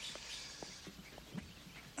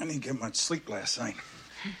 I didn't get much sleep last night.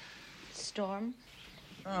 Storm?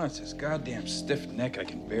 Oh, it's this goddamn stiff neck. I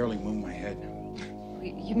can barely move my head.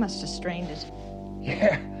 You must have strained it.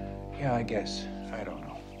 Yeah, I guess. I don't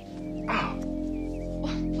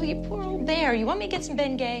Well, you poor old bear. You want me to get some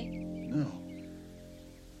Bengay?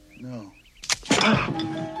 No.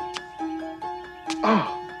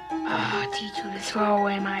 I'll teach you to throw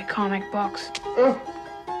away my comic books.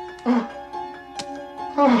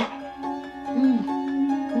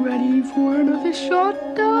 Ready for another shot,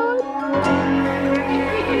 Dad?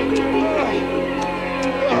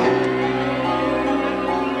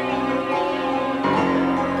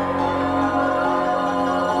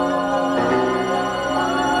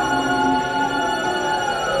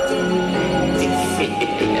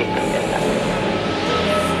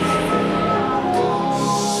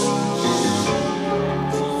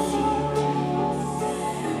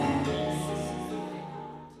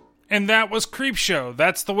 And that was Creepshow.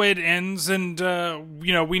 That's the way it ends. And,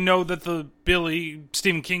 we know that the Billy,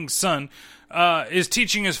 Stephen King's son, is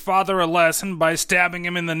teaching his father a lesson by stabbing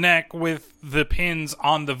him in the neck with the pins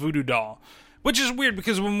on the voodoo doll. Which is weird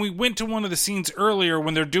because when we went to one of the scenes earlier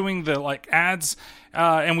when they're doing the ads,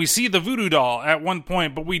 and we see the voodoo doll at one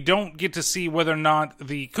point, but we don't get to see whether or not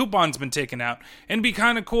the coupon's been taken out. And it'd be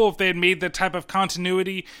kind of cool if they had made that type of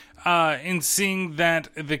continuity in seeing that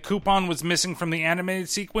the coupon was missing from the animated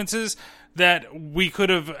sequences, that we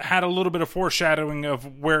could have had a little bit of foreshadowing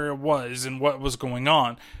of where it was and what was going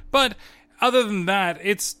on. But other than that,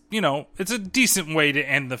 it's a decent way to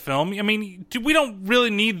end the film. I mean, we don't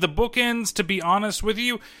really need the bookends, to be honest with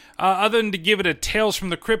you, other than to give it a Tales from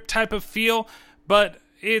the Crypt type of feel. But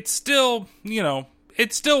it's still,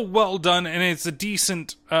 it's still well done, and it's a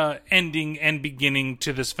decent ending and beginning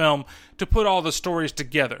to this film to put all the stories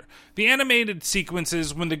together. The animated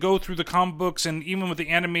sequences, when they go through the comic books, and even with the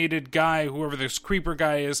animated guy, whoever this creeper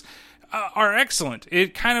guy is, are excellent.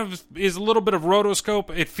 It kind of is a little bit of rotoscope,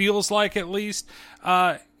 it feels like, at least.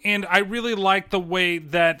 And I really like the way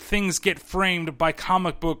that things get framed by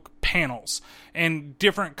comic book panels and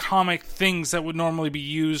different comic things that would normally be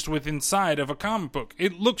used with inside of a comic book.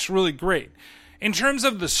 It looks really great. In terms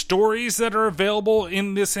of the stories that are available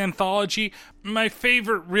in this anthology, my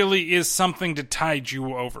favorite really is Something to Tide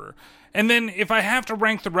You Over. And then if I have to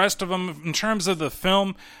rank the rest of them in terms of the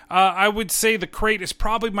film, I would say The Crate is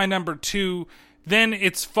probably my number 2. Then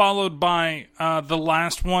it's followed by the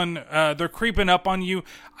last one, They're Creeping Up on You.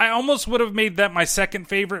 I almost would have made that my second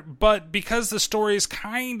favorite, but because the story is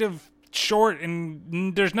kind of short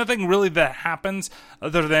and there's nothing really that happens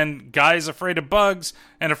other than guys afraid of bugs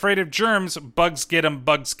and afraid of germs, bugs get them,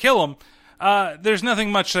 bugs kill them, there's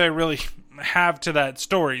nothing much that I really have to that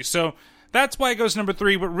story. So that's why it goes number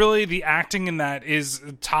 3, but really the acting in that is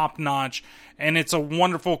top notch, and it's a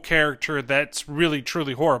wonderful character that's really,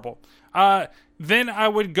 truly horrible. Then I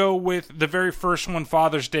would go with the very first one,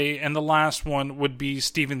 Father's Day, and the last one would be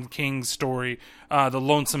Stephen King's story, The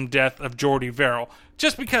Lonesome Death of Geordie Verrill.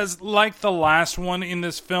 Just because, like the last one in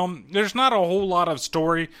this film, there's not a whole lot of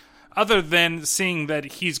story other than seeing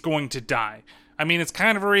that he's going to die. I mean, it's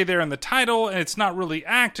kind of already there in the title, and it's not really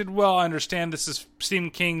acted well. I understand this is Stephen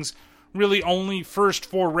King's really only first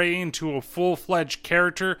foray into a full-fledged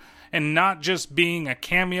character and not just being a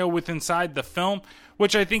cameo with inside the film,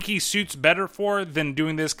 which I think he suits better for than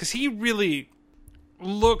doing this, because he really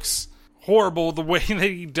looks horrible the way that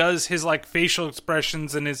he does his facial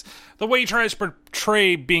expressions and the way he tries to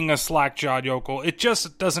portray being a slack-jawed yokel. It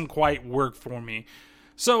just doesn't quite work for me.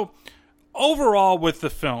 So overall with the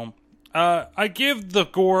film, I give the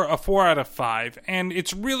gore a 4 out of 5, and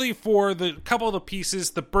it's really for the couple of the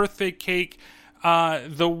pieces, the birthday cake,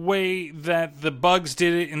 the way that the bugs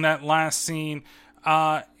did it in that last scene,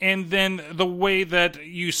 and then the way that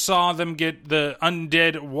you saw them get the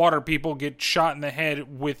undead water people get shot in the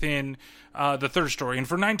head within the third story. And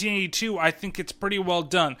for 1982, I think it's pretty well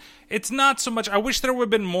done. It's not so much, I wish there would have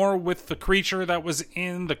been more with the creature that was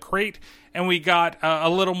in the crate, and we got a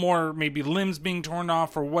little more maybe limbs being torn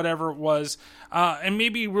off or whatever it was, and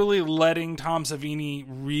maybe really letting Tom Savini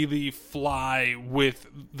really fly with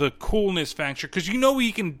the coolness factor, because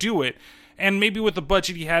he can do it. And maybe with the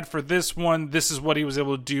budget he had for this one, this is what he was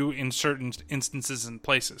able to do in certain instances and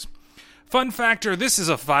places. Fun factor, this is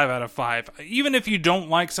a 5 out of 5. Even if you don't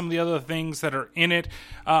like some of the other things that are in it,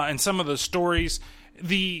 and some of the stories,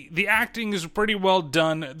 the acting is pretty well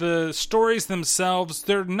done. The stories themselves,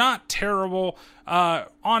 they're not terrible.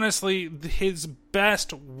 Honestly, his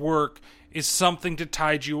best work is Something to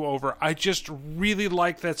Tide You Over. I just really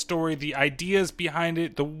like that story, the ideas behind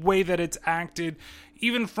it, the way that it's acted,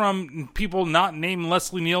 even from people not named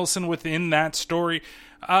Leslie Nielsen within that story.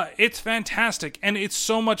 It's fantastic, and it's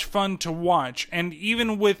so much fun to watch. And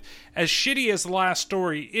even with as shitty as the last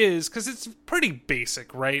story is, because it's pretty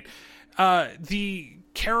basic, right? the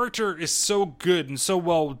character is so good and so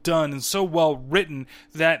well done and so well written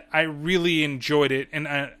that I really enjoyed it. And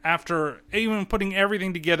after even putting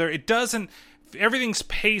everything together, everything's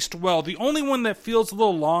paced well. The only one that feels a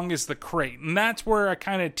little long is the crate, and that's where I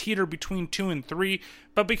kind of teeter between 2 and 3.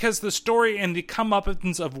 But because the story and the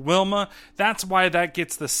comeuppance of Wilma, that's why that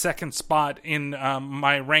gets the second spot in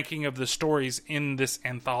my ranking of the stories in this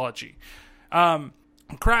anthology.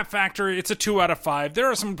 Crap factor, it's a 2 out of 5.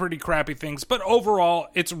 There are some pretty crappy things, but overall,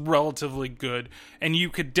 it's relatively good, and you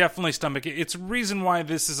could definitely stomach it. It's the reason why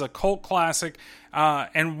this is a cult classic,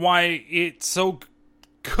 and why it's so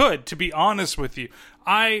good, to be honest with you.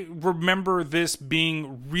 I remember this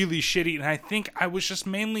being really shitty, and I think I was just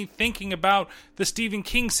mainly thinking about the Stephen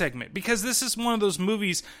King segment, because this is one of those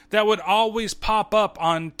movies that would always pop up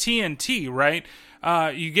on TNT, right?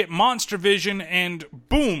 You get Monster Vision, and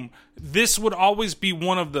boom, this would always be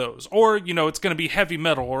one of those. Or, it's going to be Heavy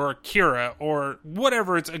Metal, or Akira, or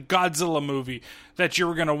whatever. It's a Godzilla movie that you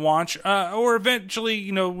were going to watch. Or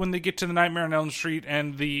eventually, when they get to the Nightmare on Elm Street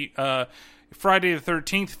and the Friday the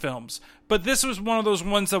 13th films. But this was one of those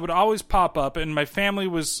ones that would always pop up, and my family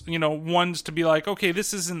was, ones to be like, okay,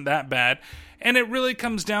 this isn't that bad. And it really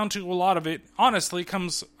comes down to a lot of it, honestly,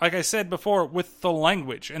 comes, like I said before, with the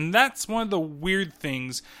language. And that's one of the weird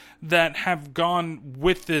things that have gone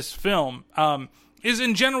with this film, is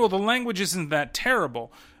in general, the language isn't that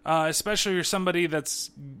terrible. Especially if you're somebody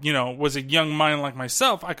that's, was a young mind like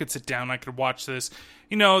myself. I could sit down, I could watch this.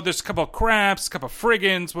 There's a couple of craps, a couple of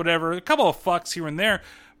friggins, whatever, a couple of fucks here and there.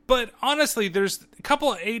 But honestly, there's a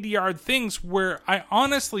couple of 80-yard things where I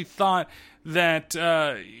honestly thought that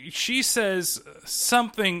she says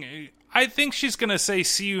something. I think she's going to say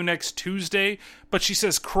see you next Tuesday, but she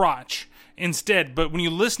says crotch instead. But when you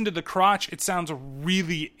listen to the crotch, it sounds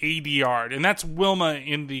really 80-yard. And that's Wilma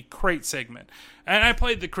in the crate segment. And I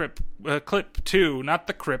played the clip too, not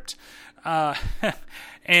the crypt.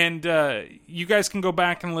 And you guys can go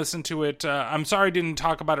back and listen to it. I'm sorry I didn't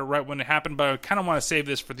talk about it right when it happened, but I kind of want to save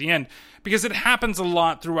this for the end, because it happens a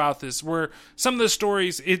lot throughout this, where some of the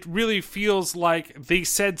stories, it really feels like they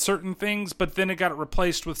said certain things, but then it got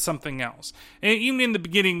replaced with something else. And even in the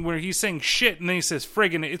beginning, where he's saying shit and then he says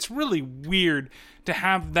friggin', it's really weird to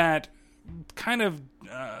have that kind of,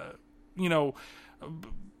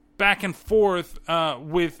 back and forth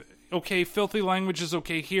with, okay, filthy language is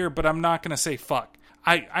okay here, but I'm not going to say fuck.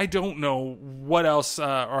 I don't know what else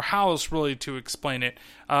or how else really to explain it,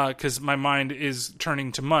 because my mind is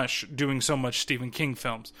turning to mush doing so much Stephen King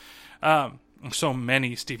films. So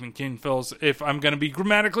many Stephen King films, if I'm going to be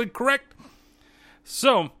grammatically correct.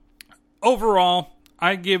 So, overall,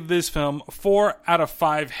 I give this film 4 out of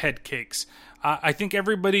 5 head cakes. I think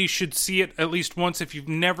everybody should see it at least once. If you've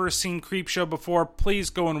never seen Creepshow before,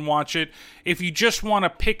 please go and watch it. If you just want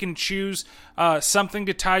to pick and choose something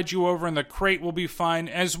to tide you over, and the crate will be fine,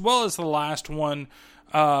 as well as the last one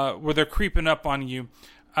where they're creeping up on you.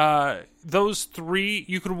 Those 3,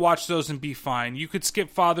 you could watch those and be fine. You could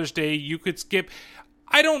skip Father's Day. You could skip...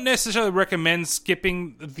 I don't necessarily recommend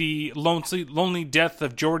skipping the lonely death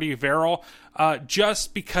of Jordy Verrill,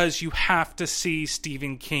 just because you have to see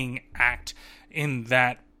Stephen King act in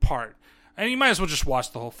that part. And you might as well just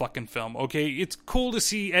watch the whole fucking film, okay? It's cool to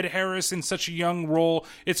see Ed Harris in such a young role.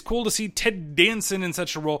 It's cool to see Ted Danson in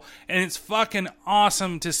such a role. And it's fucking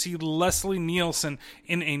awesome to see Leslie Nielsen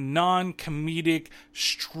in a non-comedic,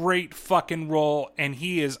 straight fucking role. And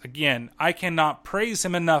he is, again, I cannot praise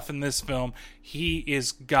him enough in this film. He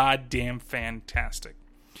is goddamn fantastic.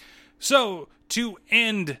 So, to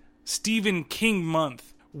end Stephen King month,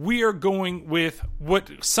 we are going with what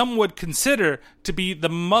some would consider to be the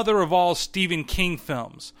mother of all Stephen King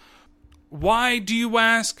films. Why, do you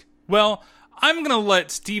ask? Well, I'm going to let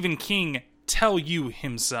Stephen King tell you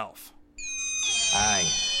himself. Hi.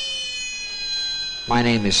 My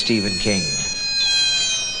name is Stephen King.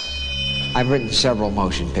 I've written several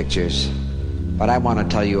motion pictures, but I want to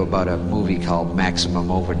tell you about a movie called Maximum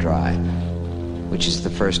Overdrive, which is the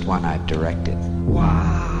first one I've directed.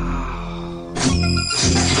 Wow.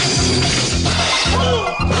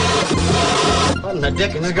 What in the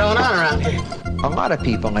dickens is going on around here? A lot of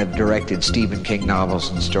people have directed Stephen King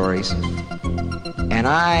novels and stories. And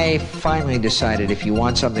I finally decided if you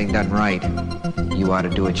want something done right, you ought to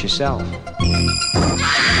do it yourself.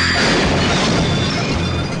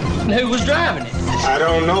 Who was driving it? I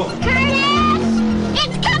don't know. Curtis!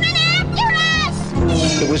 It's coming after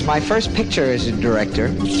us! It was my first picture as a director.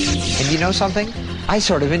 And you know something? I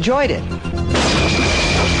sort of enjoyed it.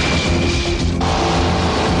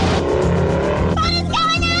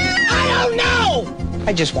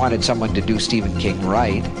 I just wanted someone to do Stephen King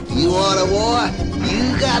right. You want a war?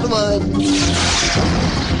 You got one.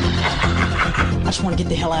 I just want to get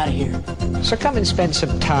the hell out of here. So come and spend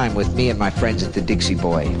some time with me and my friends at the Dixie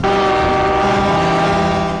Boy.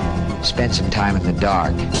 Spend some time in the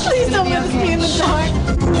dark. Please don't let us be in the dark.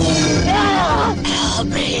 Help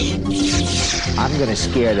me. I'm gonna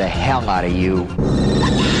scare the hell out of you.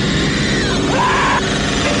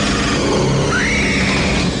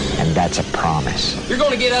 And that's a promise. You're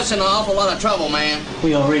going to get us in an awful lot of trouble, man.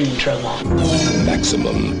 We already in trouble.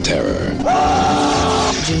 Maximum terror.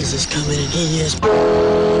 Jesus coming and he is.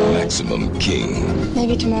 Maximum King.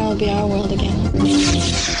 Maybe tomorrow will be our world again.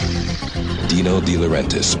 Dino De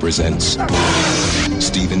Laurentiis presents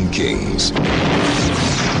Stephen King's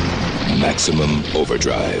Maximum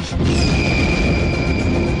Overdrive.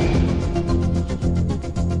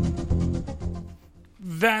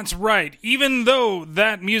 That's right. Even though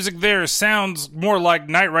that music there sounds more like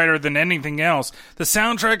Knight Rider than anything else, the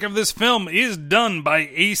soundtrack of this film is done by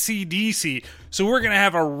AC/DC. So we're going to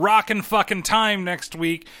have a rockin' fucking time next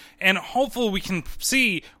week, and hopefully we can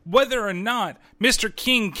see whether or not Mr.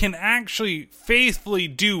 King can actually faithfully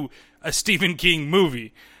do a Stephen King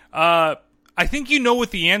movie. I think you know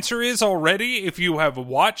what the answer is already if you have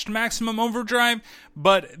watched Maximum Overdrive,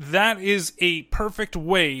 but that is a perfect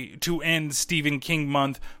way to end Stephen King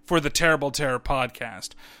month for the Terrible Terror podcast.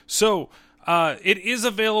 So, it is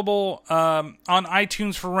available on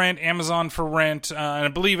iTunes for rent, Amazon for rent, and I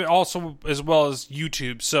believe it also as well as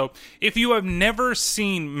YouTube. So, if you have never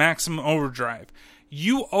seen Maximum Overdrive,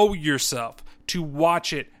 you owe yourself to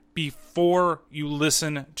watch it before you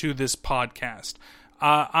listen to this podcast.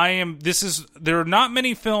 There are not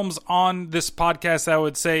many films on this podcast that I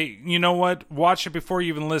would say, you know what, watch it before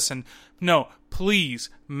you even listen. No, please,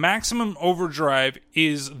 Maximum Overdrive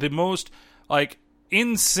is the most,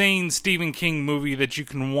 insane Stephen King movie that you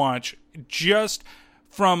can watch, just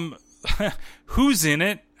from who's in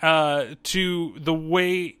it, to the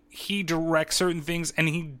way he directs certain things, and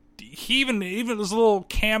he even his little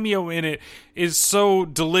cameo in it is so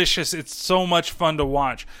delicious. It's so much fun to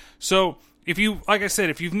watch. So, if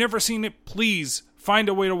you've never seen it, please find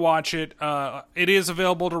a way to watch it. It is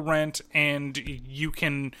available to rent, and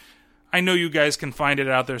I know you guys can find it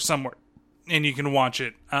out there somewhere, and you can watch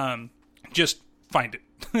it. Just find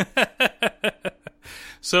it.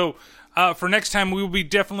 So, for next time, we will be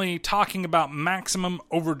definitely talking about Maximum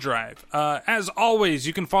Overdrive. As always,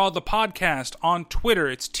 you can follow the podcast on Twitter.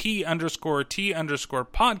 It's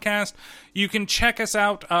T_T_podcast. You can check us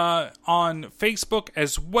out on Facebook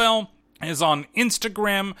as well as on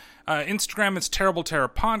Instagram. Instagram, it's Terrible Terror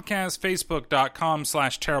Podcast.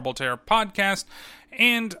 Facebook.com/Terrible Terror Podcast.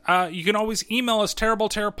 And you can always email us,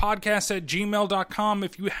 terribleterrorpodcast@gmail.com,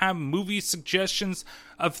 if you have movie suggestions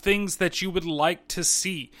of things that you would like to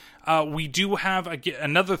see. We do have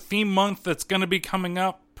another theme month that's going to be coming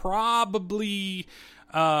up probably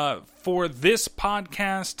for this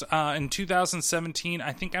podcast in 2017.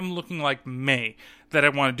 I think I'm looking like May that I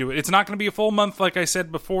want to do it. It's not going to be a full month, like I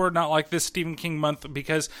said before, not like this Stephen King month,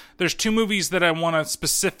 because there's two movies that I want to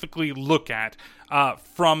specifically look at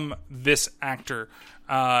from this actor.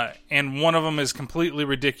 And one of them is completely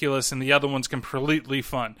ridiculous, and the other one's completely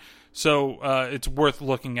fun. So it's worth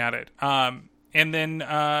looking at it. And then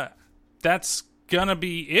that's going to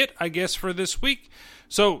be it, I guess, for this week.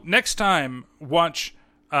 So next time, watch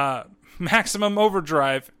Maximum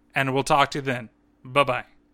Overdrive, and we'll talk to you then. Bye-bye.